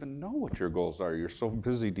hard to even know what your goals are. You're so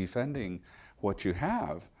busy defending what you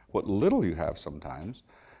have, what little you have sometimes.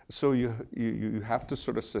 So you have to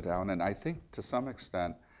sort of sit down, and I think to some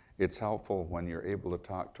extent it's helpful when you're able to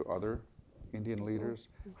talk to other Indian leaders.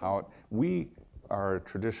 We are a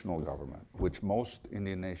traditional government, which most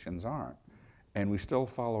Indian nations aren't. And we still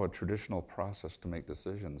follow a traditional process to make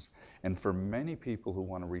decisions. And for many people who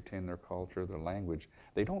want to retain their culture, their language,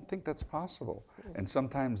 they don't think that's possible. And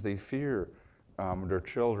sometimes they fear their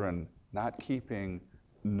children not keeping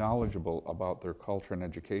knowledgeable about their culture and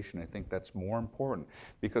education. I think that's more important,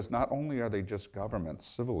 because not only are they just governments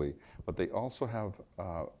civilly, but they also have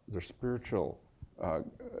their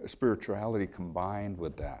spirituality combined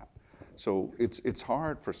with that. So it's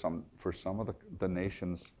hard for some of the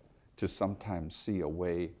nations to sometimes see a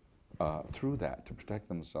way through that to protect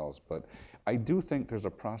themselves. But I do think there's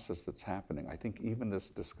a process that's happening. I think even this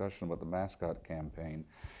discussion about the mascot campaign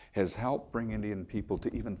has helped bring Indian people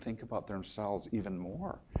to even think about themselves even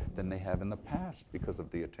more than they have in the past because of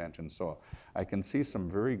the attention. So I can see some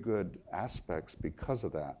very good aspects because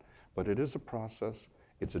of that. But it is a process.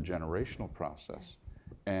 It's a generational process. Yes.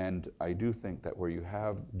 And I do think that where you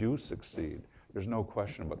do succeed, there's no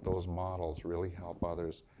question, but those models really help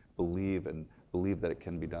others believe that it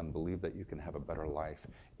can be done, believe that you can have a better life,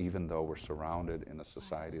 even though we're surrounded in a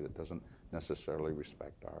society that doesn't necessarily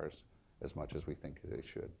respect ours as much as we think they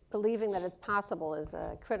should. Believing that it's possible is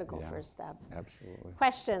a critical first step. Absolutely.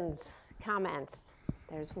 Questions, comments?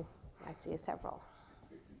 I see several.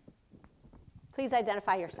 Please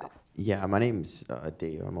identify yourself. Yeah, my name's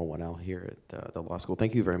Dave. I'm a 1L here at the law school.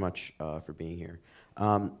 Thank you very much for being here.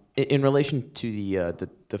 In relation to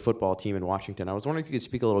the football team in Washington, I was wondering if you could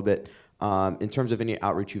speak a little bit in terms of any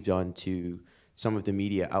outreach you've done to some of the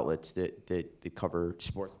media outlets that cover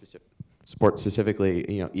sports specifically.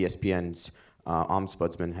 ESPN's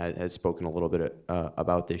ombudsman has spoken a little bit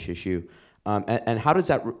about this issue. And how does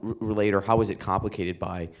that relate, or how is it complicated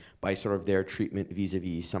by sort of their treatment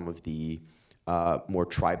vis-a-vis some of the more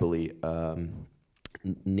tribally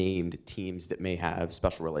named teams that may have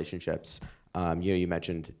special relationships? You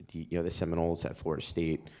mentioned the Seminoles at Florida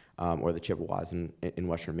State, or the Chippewas in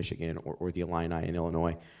Western Michigan, or the Illini in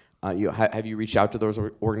Illinois. Have you reached out to those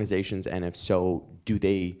organizations, and if so, do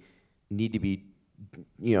they need to be,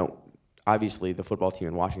 obviously the football team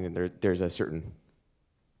in Washington, there's a certain,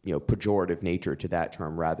 pejorative nature to that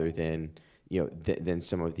term rather than, than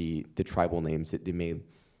some of the tribal names that they may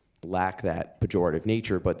lack that pejorative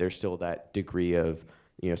nature, but there's still that degree of,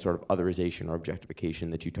 sort of otherization or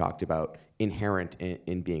objectification that you talked about inherent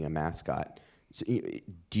in being a mascot. So,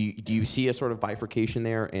 do you see a sort of bifurcation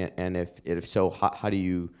there? And if so, how do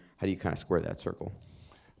you kind of square that circle?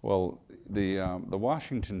 Well, the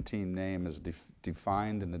Washington team name is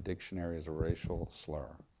defined in the dictionary as a racial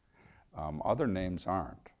slur. Other names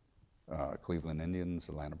aren't. Cleveland Indians,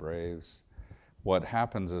 Atlanta Braves. What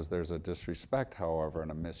happens is there's a disrespect, however, and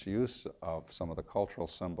a misuse of some of the cultural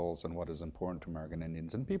symbols and what is important to American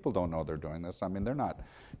Indians. And people don't know they're doing this. I mean, they're not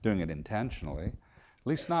doing it intentionally, at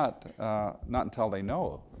least not until they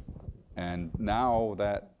know. And now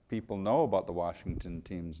that people know about the Washington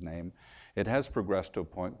team's name, it has progressed to a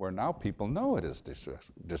point where now people know it is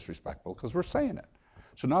disrespectful because we're saying it.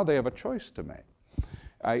 So now they have a choice to make.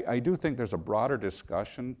 I do think there's a broader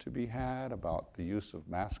discussion to be had about the use of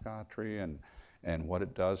mascotry and what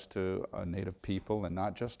it does to Native people, and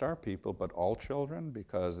not just our people, but all children,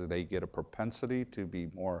 because they get a propensity to be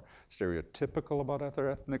more stereotypical about other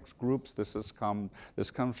ethnic groups. This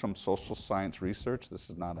comes from social science research. This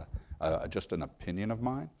is not just an opinion of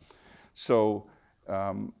mine.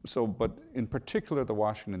 But in particular, the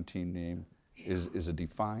Washington team name is a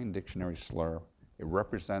defined dictionary slur. It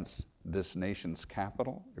represents this nation's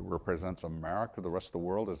capital. It represents America, the rest of the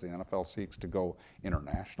world, as the NFL seeks to go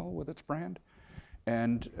international with its brand.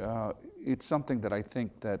 And it's something that I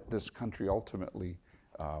think that this country ultimately,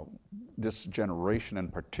 this generation in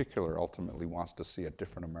particular, ultimately wants to see a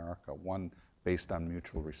different America, one based on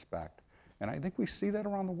mutual respect. And I think we see that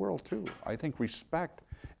around the world too. I think respect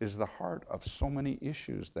is the heart of so many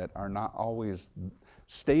issues that are not always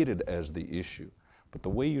stated as the issue. But the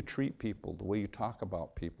way you treat people, the way you talk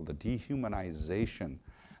about people, the dehumanization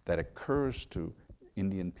that occurs to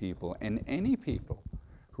Indian people and any people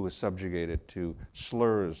who is subjugated to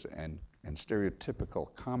slurs and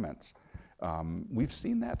stereotypical comments. We've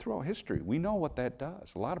seen that throughout history. We know what that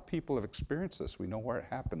does. A lot of people have experienced this. We know where it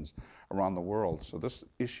happens around the world. So this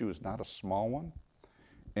issue is not a small one.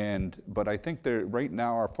 But I think that right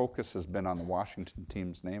now our focus has been on the Washington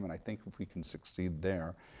team's name, and I think if we can succeed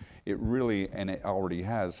there, it really, and it already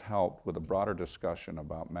has, helped with a broader discussion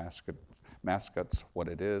about mascots, what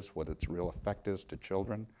it is, what its real effect is to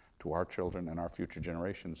children, to our children and our future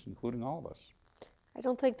generations, including all of us. I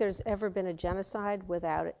don't think there's ever been a genocide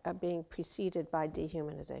without it being preceded by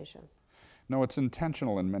dehumanization. No, it's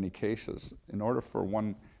intentional in many cases. In order for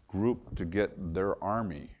one group to get their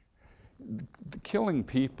army, killing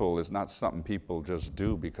people is not something people just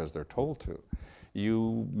do because they're told to.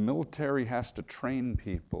 Military has to train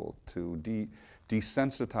people to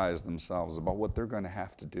desensitize themselves about what they're going to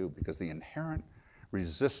have to do, because the inherent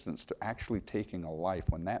resistance to actually taking a life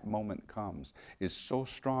when that moment comes is so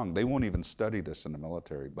strong. They won't even study this in the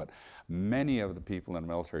military, but many of the people in the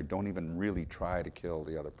military don't even really try to kill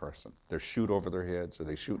the other person. They shoot over their heads or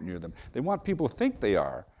they shoot near them. They want people to think they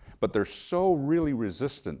are, but they're so really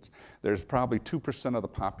resistant. There's probably 2% of the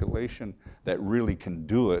population that really can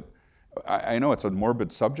do it. I know it's a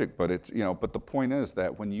morbid subject, but but the point is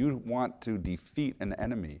that when you want to defeat an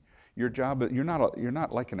enemy, your job, you're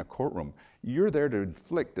not like in a courtroom. You're there to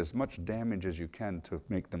inflict as much damage as you can to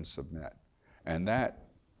make them submit. And that,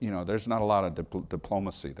 there's not a lot of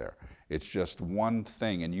diplomacy there. It's just one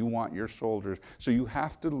thing, and you want your soldiers. So you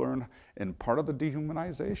have to learn, and part of the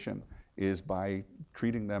dehumanization is by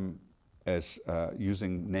treating them as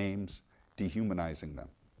using names, dehumanizing them.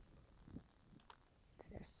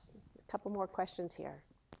 There's a couple more questions here.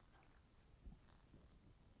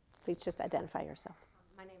 Please just identify yourself.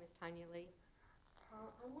 My name is Tanya Lee.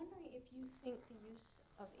 I'm wondering if you think the use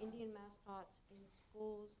of Indian mascots in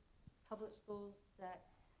schools, public schools that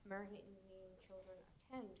American Indian children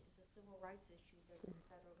attend is a civil rights issue that the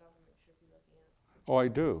federal government should be looking at. Oh, I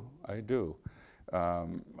do.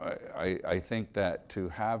 I think that to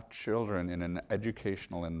have children in an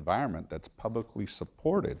educational environment that's publicly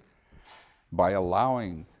supported by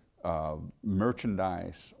allowing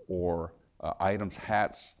merchandise or items,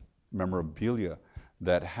 hats, memorabilia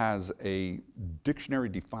that has a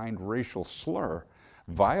dictionary-defined racial slur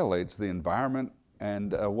violates the environment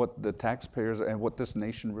and what the taxpayers and what this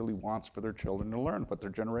nation really wants for their children to learn, what their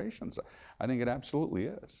generations. I think it absolutely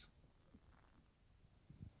is.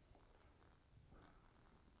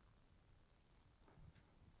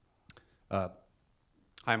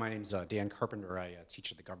 Hi, my name's Dan Carpenter. I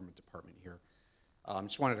teach at the government department here.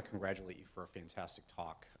 Just wanted to congratulate you for a fantastic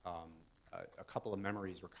talk. A couple of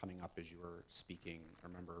memories were coming up as you were speaking. I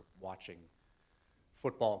remember watching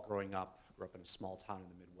football growing up. Grew up in a small town in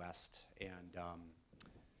the Midwest,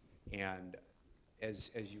 and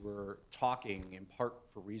as you were talking, in part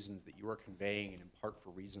for reasons that you were conveying, and in part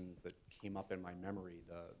for reasons that came up in my memory,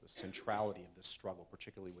 the centrality of this struggle,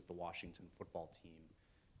 particularly with the Washington football team,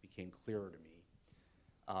 became clearer to me.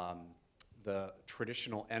 The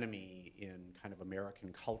traditional enemy in kind of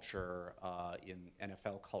American culture, in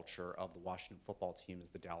NFL culture of the Washington football team is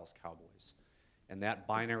the Dallas Cowboys. And that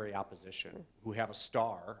binary opposition, who have a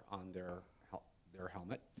star on their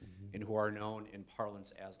helmet, and who are known in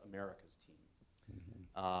parlance as America's team.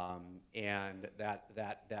 And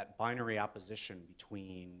that binary opposition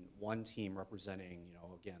between one team representing,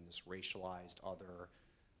 again, this racialized other,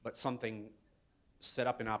 but something set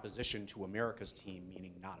up in opposition to America's team,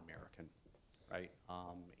 meaning not American, right?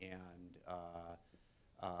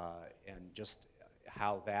 And just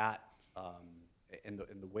how that, and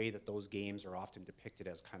the way that those games are often depicted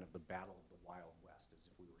as kind of the battle of the Wild West, as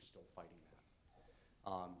if we were still fighting that.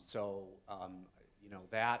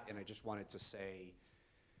 That, and I just wanted to say,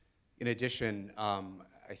 in addition,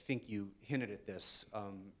 I think you hinted at this,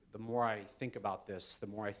 the more I think about this, the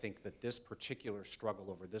more I think that this particular struggle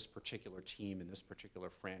over this particular team and this particular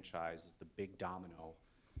franchise is the big domino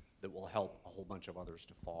that will help a whole bunch of others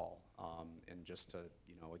to fall. And just to,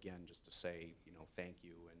 again, just to say, thank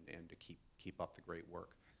you and to keep up the great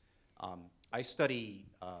work. I study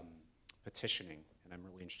petitioning, and I'm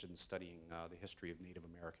really interested in studying the history of Native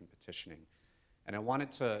American petitioning. And I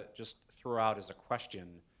wanted to just throw out as a question,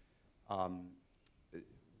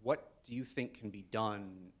 what do you think can be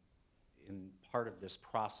done in part of this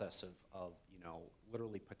process of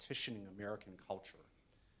literally petitioning American culture,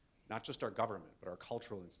 not just our government, but our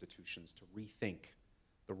cultural institutions, to rethink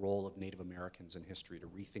the role of Native Americans in history, to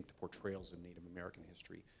rethink the portrayals of Native American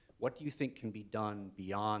history? What do you think can be done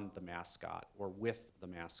beyond the mascot or with the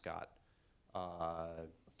mascot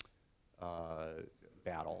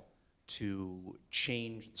battle to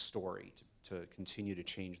change the story, to continue to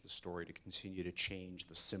change the story, to continue to change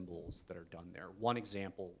the symbols that are done there? One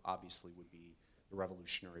example, obviously, would be the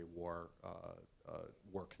Revolutionary War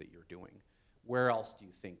work that you're doing. Where else do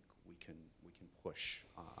you think we can push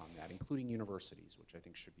on that, including universities, which I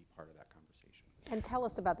think should be part of that conversation? And tell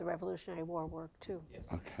us about the Revolutionary War work, too. Yes.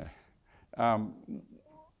 Okay.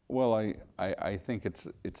 Well, I think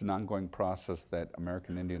it's an ongoing process that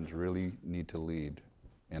American Indians really need to lead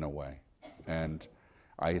in a way. And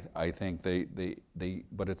I think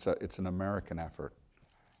but it's an American effort,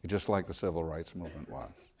 just like the Civil Rights Movement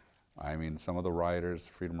was. I mean, some of the riders,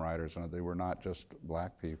 freedom riders, they were not just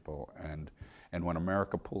black people. And when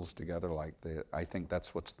America pulls together like that, I think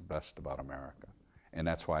that's what's the best about America. And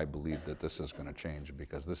that's why I believe that this is going to change,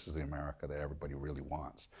 because this is the America that everybody really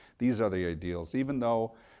wants. These are the ideals, even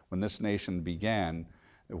though when this nation began,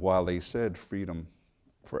 while they said freedom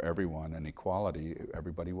for everyone and equality,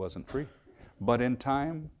 everybody wasn't free. But in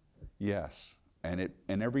time, yes. And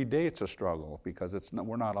every day it's a struggle, because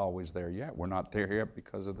we're not always there yet. We're not there yet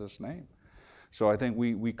because of this name. So I think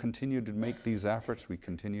we continue to make these efforts. We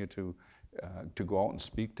continue to go out and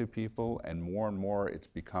speak to people, and more it's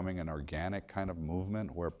becoming an organic kind of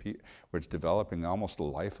movement where it's developing almost a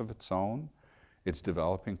life of its own. It's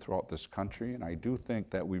developing throughout this country, and I do think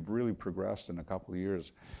that we've really progressed in a couple of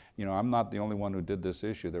years. I'm not the only one who did this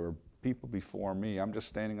issue. There were people before me. I'm just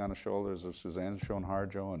standing on the shoulders of Suzanne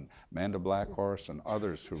Schoen-Harjo and Amanda Blackhorse and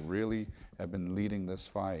others who really have been leading this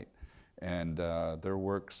fight. And their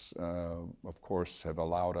works, of course, have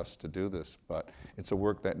allowed us to do this, but it's a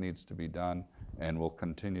work that needs to be done, and we'll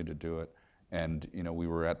continue to do it. And we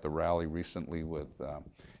were at the rally recently with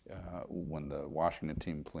when the Washington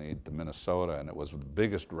team played to Minnesota, and it was the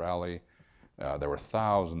biggest rally. There were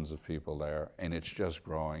thousands of people there, and it's just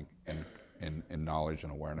growing in knowledge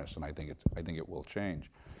and awareness, and I think it will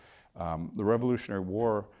change. The Revolutionary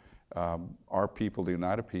War, our people, the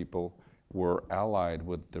Oneida people, were allied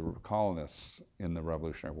with the colonists in the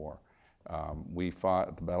Revolutionary War. We fought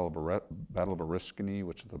at the Battle of Oriskany,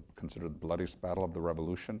 which is considered the bloodiest battle of the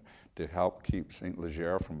Revolution, to help keep St.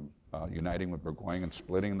 Leger from uniting with Burgoyne and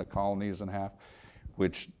splitting the colonies in half,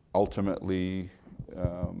 which ultimately,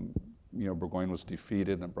 Burgoyne was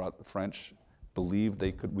defeated, and brought the French believed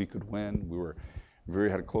we could win. We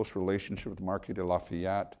had a close relationship with the Marquis de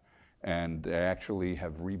Lafayette, and they actually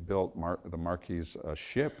have rebuilt the Marquis'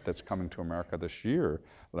 ship that's coming to America this year,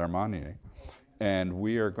 l'Armanier. And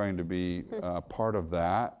we are going to be part of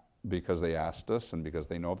that because they asked us, and because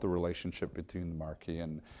they know of the relationship between the Marquis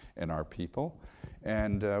and our people.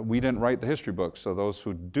 And we didn't write the history books, so those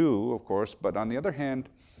who do, of course. But on the other hand,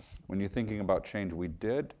 when you're thinking about change, we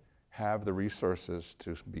did have the resources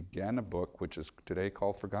to begin a book which is today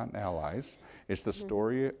called Forgotten Allies. It's the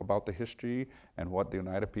story about the history and what the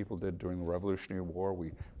Oneida people did during the Revolutionary War.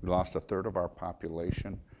 We lost 1/3 of our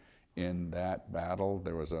population in that battle.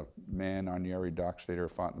 There was a man on Yeri Dockstader who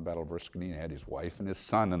fought in the Battle of Oriskany, and had his wife and his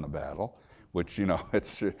son in the battle, which,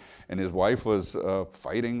 and his wife was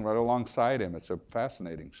fighting right alongside him. It's a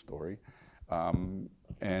fascinating story.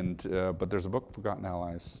 But there's a book, Forgotten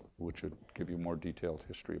Allies, which would give you more detailed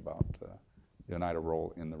history about the Oneida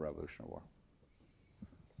role in the Revolutionary War.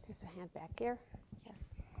 There's a hand back here.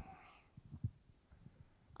 Yes.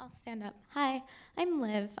 I'll stand up. Hi, I'm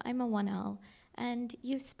Liv. I'm a 1L. And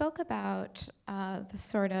you spoke about the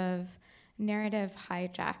sort of narrative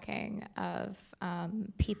hijacking of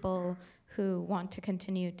people who want to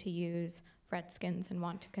continue to use Redskins and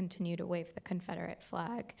want to continue to wave the Confederate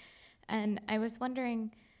flag. And I was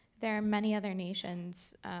wondering, there are many other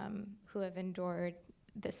nations who have endured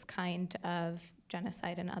this kind of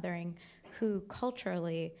genocide and othering who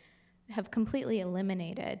culturally have completely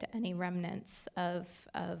eliminated any remnants of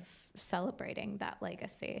celebrating that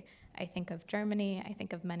legacy. I think of Germany, I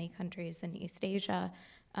think of many countries in East Asia,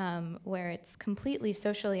 where it's completely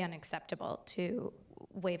socially unacceptable to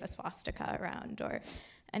wave a swastika around or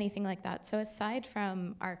anything like that. So aside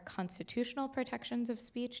from our constitutional protections of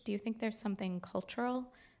speech, do you think there's something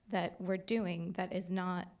cultural that we're doing that is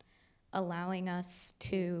not allowing us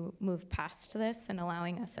to move past this and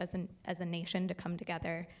allowing us as a nation to come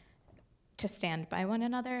together to stand by one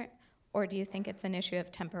another? Or do you think it's an issue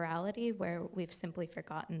of temporality where we've simply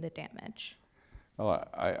forgotten the damage? Well,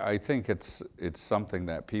 I think it's something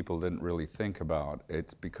that people didn't really think about.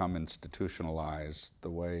 It's become institutionalized the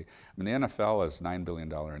way, I mean, the NFL is a $9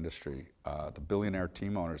 billion industry. The billionaire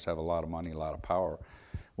team owners have a lot of money, a lot of power.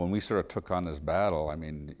 When we sort of took on this battle, I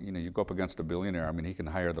mean, you know, you go up against a billionaire, I mean, he can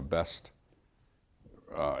hire the best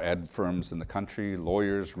ad firms in the country,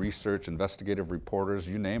 lawyers, research, investigative reporters,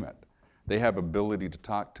 you name it. They have ability to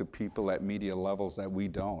talk to people at media levels that we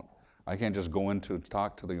don't. I can't just go in to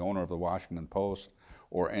talk to the owner of the Washington Post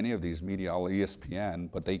or any of these media, all ESPN,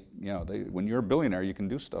 but when you're a billionaire, you can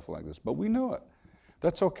do stuff like this. But we knew it.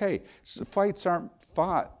 That's okay. So fights aren't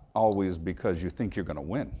fought always because you think you're going to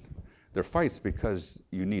win. They're fights because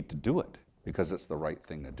you need to do it, because it's the right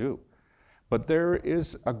thing to do. But there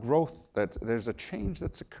is a growth, there's a change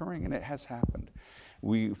that's occurring, and it has happened.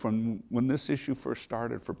 From when this issue first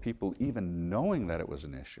started, for people even knowing that it was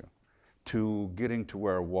an issue, to getting to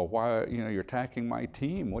where, well, why, you're attacking my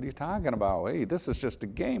team, what are you talking about? Hey, this is just a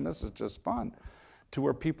game, this is just fun. To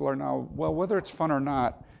where people are now, well, whether it's fun or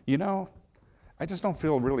not, I just don't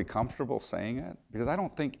feel really comfortable saying it, because I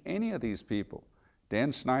don't think any of these people,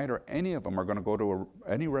 Dan Snyder, any of them are gonna go to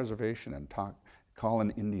any reservation and call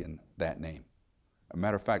an Indian that name. As a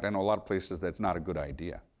matter of fact, I know a lot of places that's not a good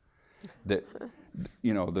idea. That,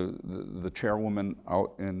 the chairwoman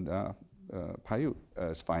out in Paiute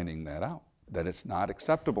is finding that out, that it's not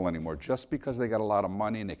acceptable anymore just because they got a lot of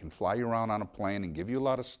money and they can fly you around on a plane and give you a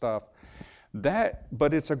lot of stuff.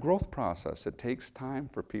 But it's a growth process. It takes time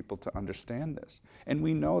for people to understand this. And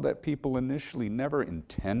we know that people initially never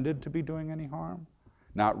intended to be doing any harm,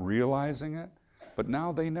 not realizing it, but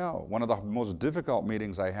now they know. One of the most difficult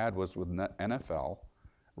meetings I had was with NFL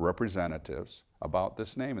representatives about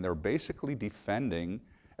this name, and they were basically defending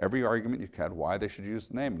every argument you had why they should use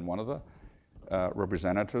the name. And one of the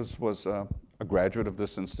representatives was a graduate of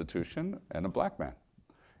this institution and a black man.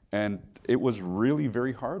 And it was really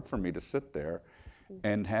very hard for me to sit there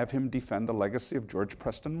and have him defend the legacy of George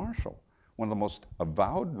Preston Marshall, one of the most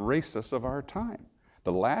avowed racists of our time.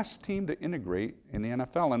 The last team to integrate in the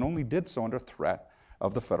NFL, and only did so under threat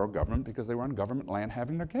of the federal government because they were on government land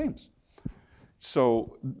having their games.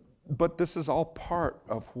 So, but this is all part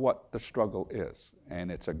of what the struggle is. And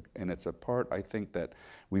it's a part, I think, that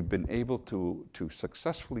we've been able to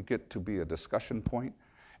successfully get to be a discussion point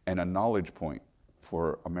and a knowledge point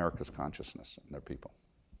for America's consciousness and their people.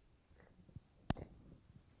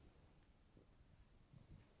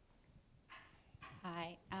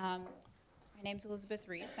 Hi, my name's Elizabeth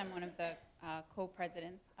Reese. I'm one of the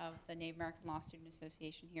co-presidents of the Native American Law Student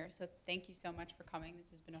Association here. So thank you so much for coming. This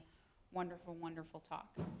has been a wonderful, wonderful talk.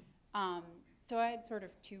 So I had sort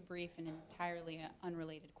of two brief and entirely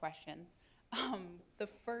unrelated questions. The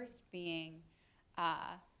first being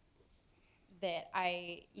that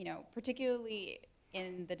particularly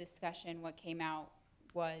in the discussion, what came out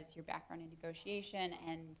was your background in negotiation,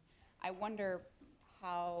 and I wonder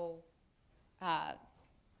how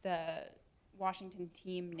the Washington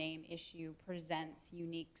team name issue presents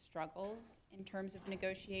unique struggles in terms of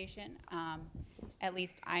negotiation. At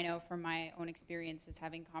least I know from my own experiences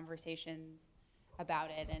having conversations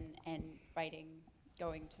about it and fighting,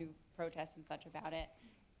 going to protests and such about it,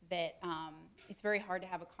 that it's very hard to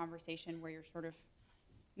have a conversation where you're sort of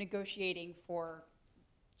negotiating for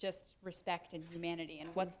just respect and humanity, and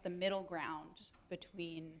what's the middle ground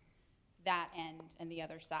between that end and the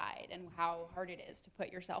other side, and how hard it is to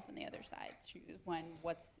put yourself in the other side's shoes when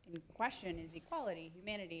what's in question is equality,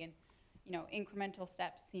 humanity, and incremental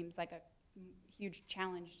steps seems like a huge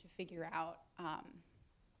challenge to figure out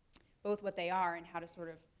both what they are and how to sort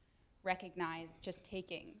of recognize just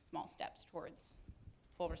taking small steps towards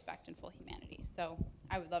full respect and full humanity. So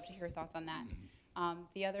I would love to hear your thoughts on that.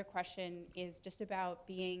 The other question is just about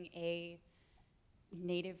being a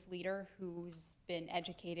Native leader who's been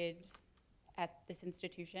educated at this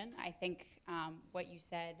institution. I think what you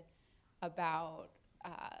said about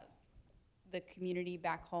the community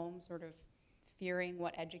back home sort of fearing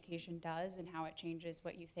what education does and how it changes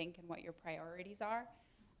what you think and what your priorities are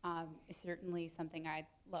is certainly something I'd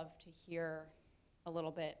love to hear a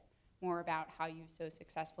little bit more about how you so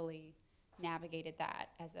successfully navigated that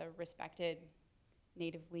as a respected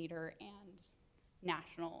Native leader and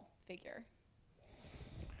national figure.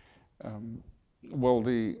 Well,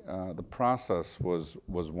 the process was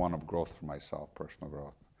one of growth for myself, personal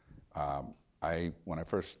growth. When I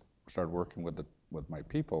first started working with my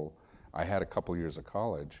people, I had a couple years of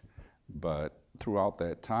college, but throughout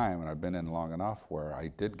that time, and I've been in long enough where I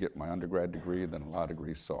did get my undergrad degree, then a law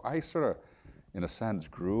degree, so I sort of, in a sense,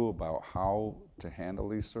 grew about how to handle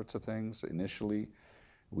these sorts of things. Initially,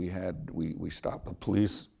 we stopped the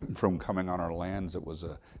police from coming on our lands. It was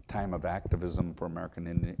a time of activism for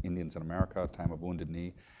American Indians in America, a time of Wounded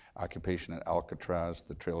Knee, occupation at Alcatraz,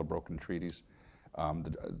 the Trail of Broken Treaties,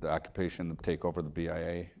 the occupation to take over the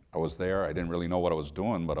BIA. I was there. I didn't really know what I was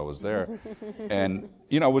doing, but I was there. And,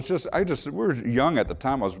 you know, it was we were young at the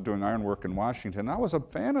time. I was doing iron work in Washington. I was a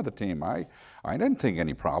fan of the team. I didn't think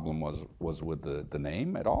any problem was with the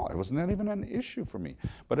name at all. It was not even an issue for me.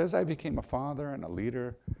 But as I became a father and a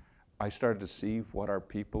leader, I started to see what our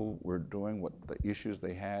people were doing, what the issues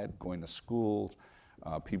they had, going to schools.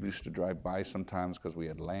 People used to drive by sometimes because we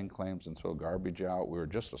had land claims and throw garbage out. We were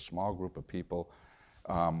just a small group of people.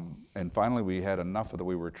 And finally, we had enough of the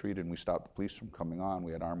way we were treated, and we stopped the police from coming on.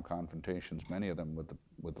 We had armed confrontations, many of them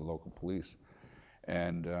with the local police,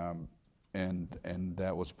 and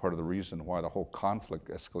that was part of the reason why the whole conflict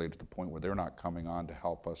escalated to the point where they're not coming on to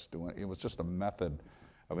help us do it. It was just a method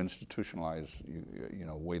of institutionalized,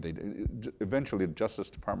 way they did. Eventually, the Justice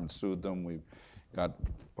Department sued them. We got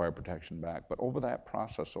fire protection back, but over that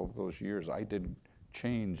process, over those years, I did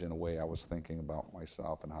change in a way I was thinking about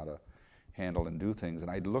myself and how to handle and do things. And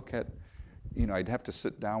I'd look at, I'd have to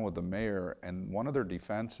sit down with the mayor, and one of their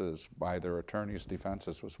defenses, by their attorney's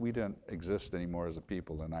defenses, was we didn't exist anymore as a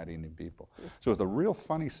people, the Oneida Indian people. So it was a real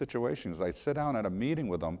funny situation, because I'd sit down at a meeting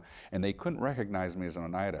with them, and they couldn't recognize me as an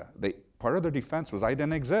Oneida. Part of their defense was I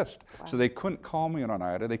didn't exist. Wow. So they couldn't call me an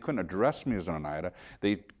Oneida, they couldn't address me as an Oneida.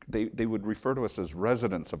 They would refer to us as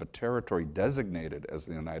residents of a territory designated as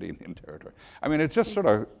the Oneida Indian Territory. I mean, it's just sort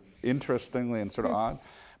of interestingly and sort of odd.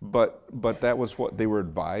 But that was what they were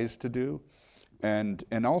advised to do, and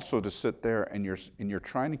also to sit there and you're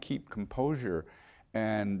trying to keep composure,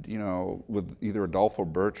 and with either Adolfo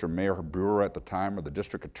Birch or Mayor Brewer at the time, or the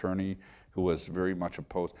district attorney who was very much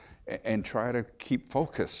opposed, and try to keep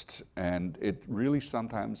focused. And it really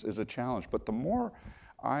sometimes is a challenge. But the more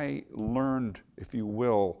I learned, if you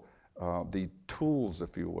will, the tools,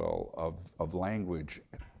 if you will, of language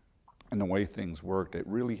and the way things worked, it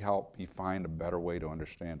really helped me find a better way to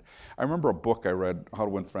understand. I remember a book I read, How to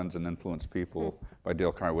Win Friends and Influence People by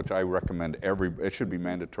Dale Carnegie, which I recommend it should be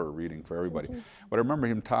mandatory reading for everybody. But I remember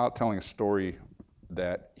him telling a story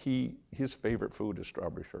that his favorite food is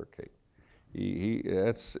strawberry shortcake.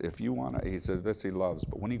 If you want to, he says this he loves,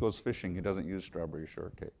 but when he goes fishing, he doesn't use strawberry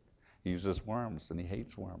shortcake. He uses worms, and he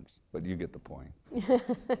hates worms, but you get the point.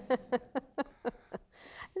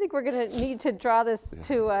 I think we're going to need to draw this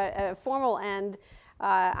to a formal end.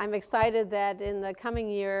 I'm excited that in the coming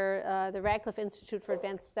year, the Radcliffe Institute for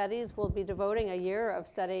Advanced Studies will be devoting a year of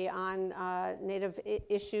study on Native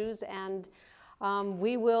issues, and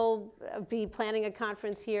we will be planning a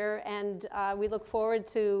conference here, and we look forward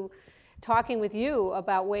to talking with you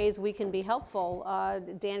about ways we can be helpful.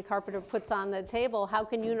 Dan Carpenter puts on the table, how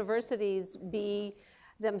can universities be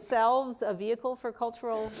themselves a vehicle for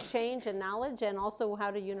cultural change and knowledge, and also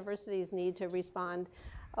how do universities need to respond?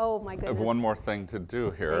 Oh my goodness. I have one more thing to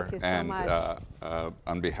do here. Thank you so much.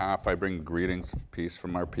 On behalf, I bring greetings of peace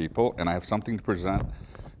from our people, and I have something to present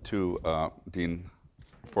to Dean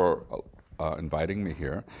for inviting me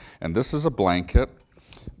here. And this is a blanket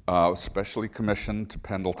specially commissioned to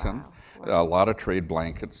Pendleton. Wow. A lot of trade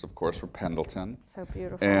blankets, of course, for Pendleton. So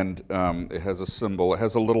beautiful. And it has a symbol. It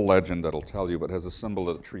has a little legend that'll tell you, but it has a symbol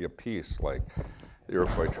of the Tree of Peace, like the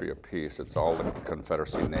Iroquois Tree of Peace. It's all the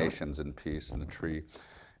Confederacy nations in peace in the tree.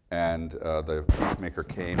 And the peacemaker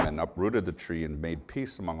came and uprooted the tree and made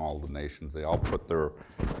peace among all the nations. They all put their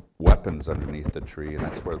weapons underneath the tree, and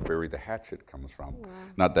that's where bury the hatchet comes from. Wow.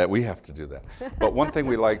 Not that we have to do that. But one thing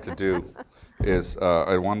we like to do is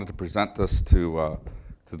I wanted to present this to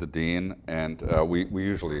the dean, and we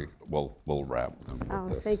usually will wrap them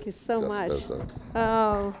with this. Thank you so much.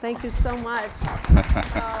 Oh, thank you so much.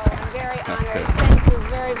 I'm very honored. Thank you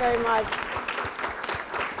very, very much.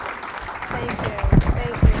 Thank you.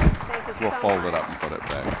 We'll so fold it much. up and put it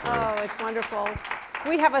back. for you. Oh, it's wonderful.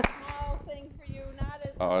 We have a small thing for you, not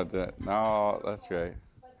as No, that's great.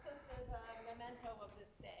 but just as a memento of this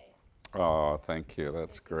day. Oh, thank you.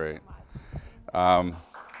 That's Thank you great. so much.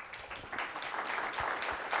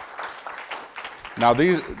 Now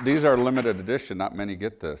these are limited edition. Not many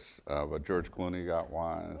get this, but George Clooney got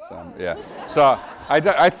one. Yeah. So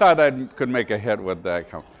I thought I could make a hit with that.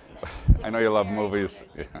 I know you love movies.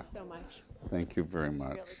 Thank Yeah. you so much. Thank you very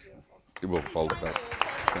much. Really beautiful. We'll fold it up.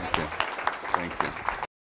 Thank you. Thank you.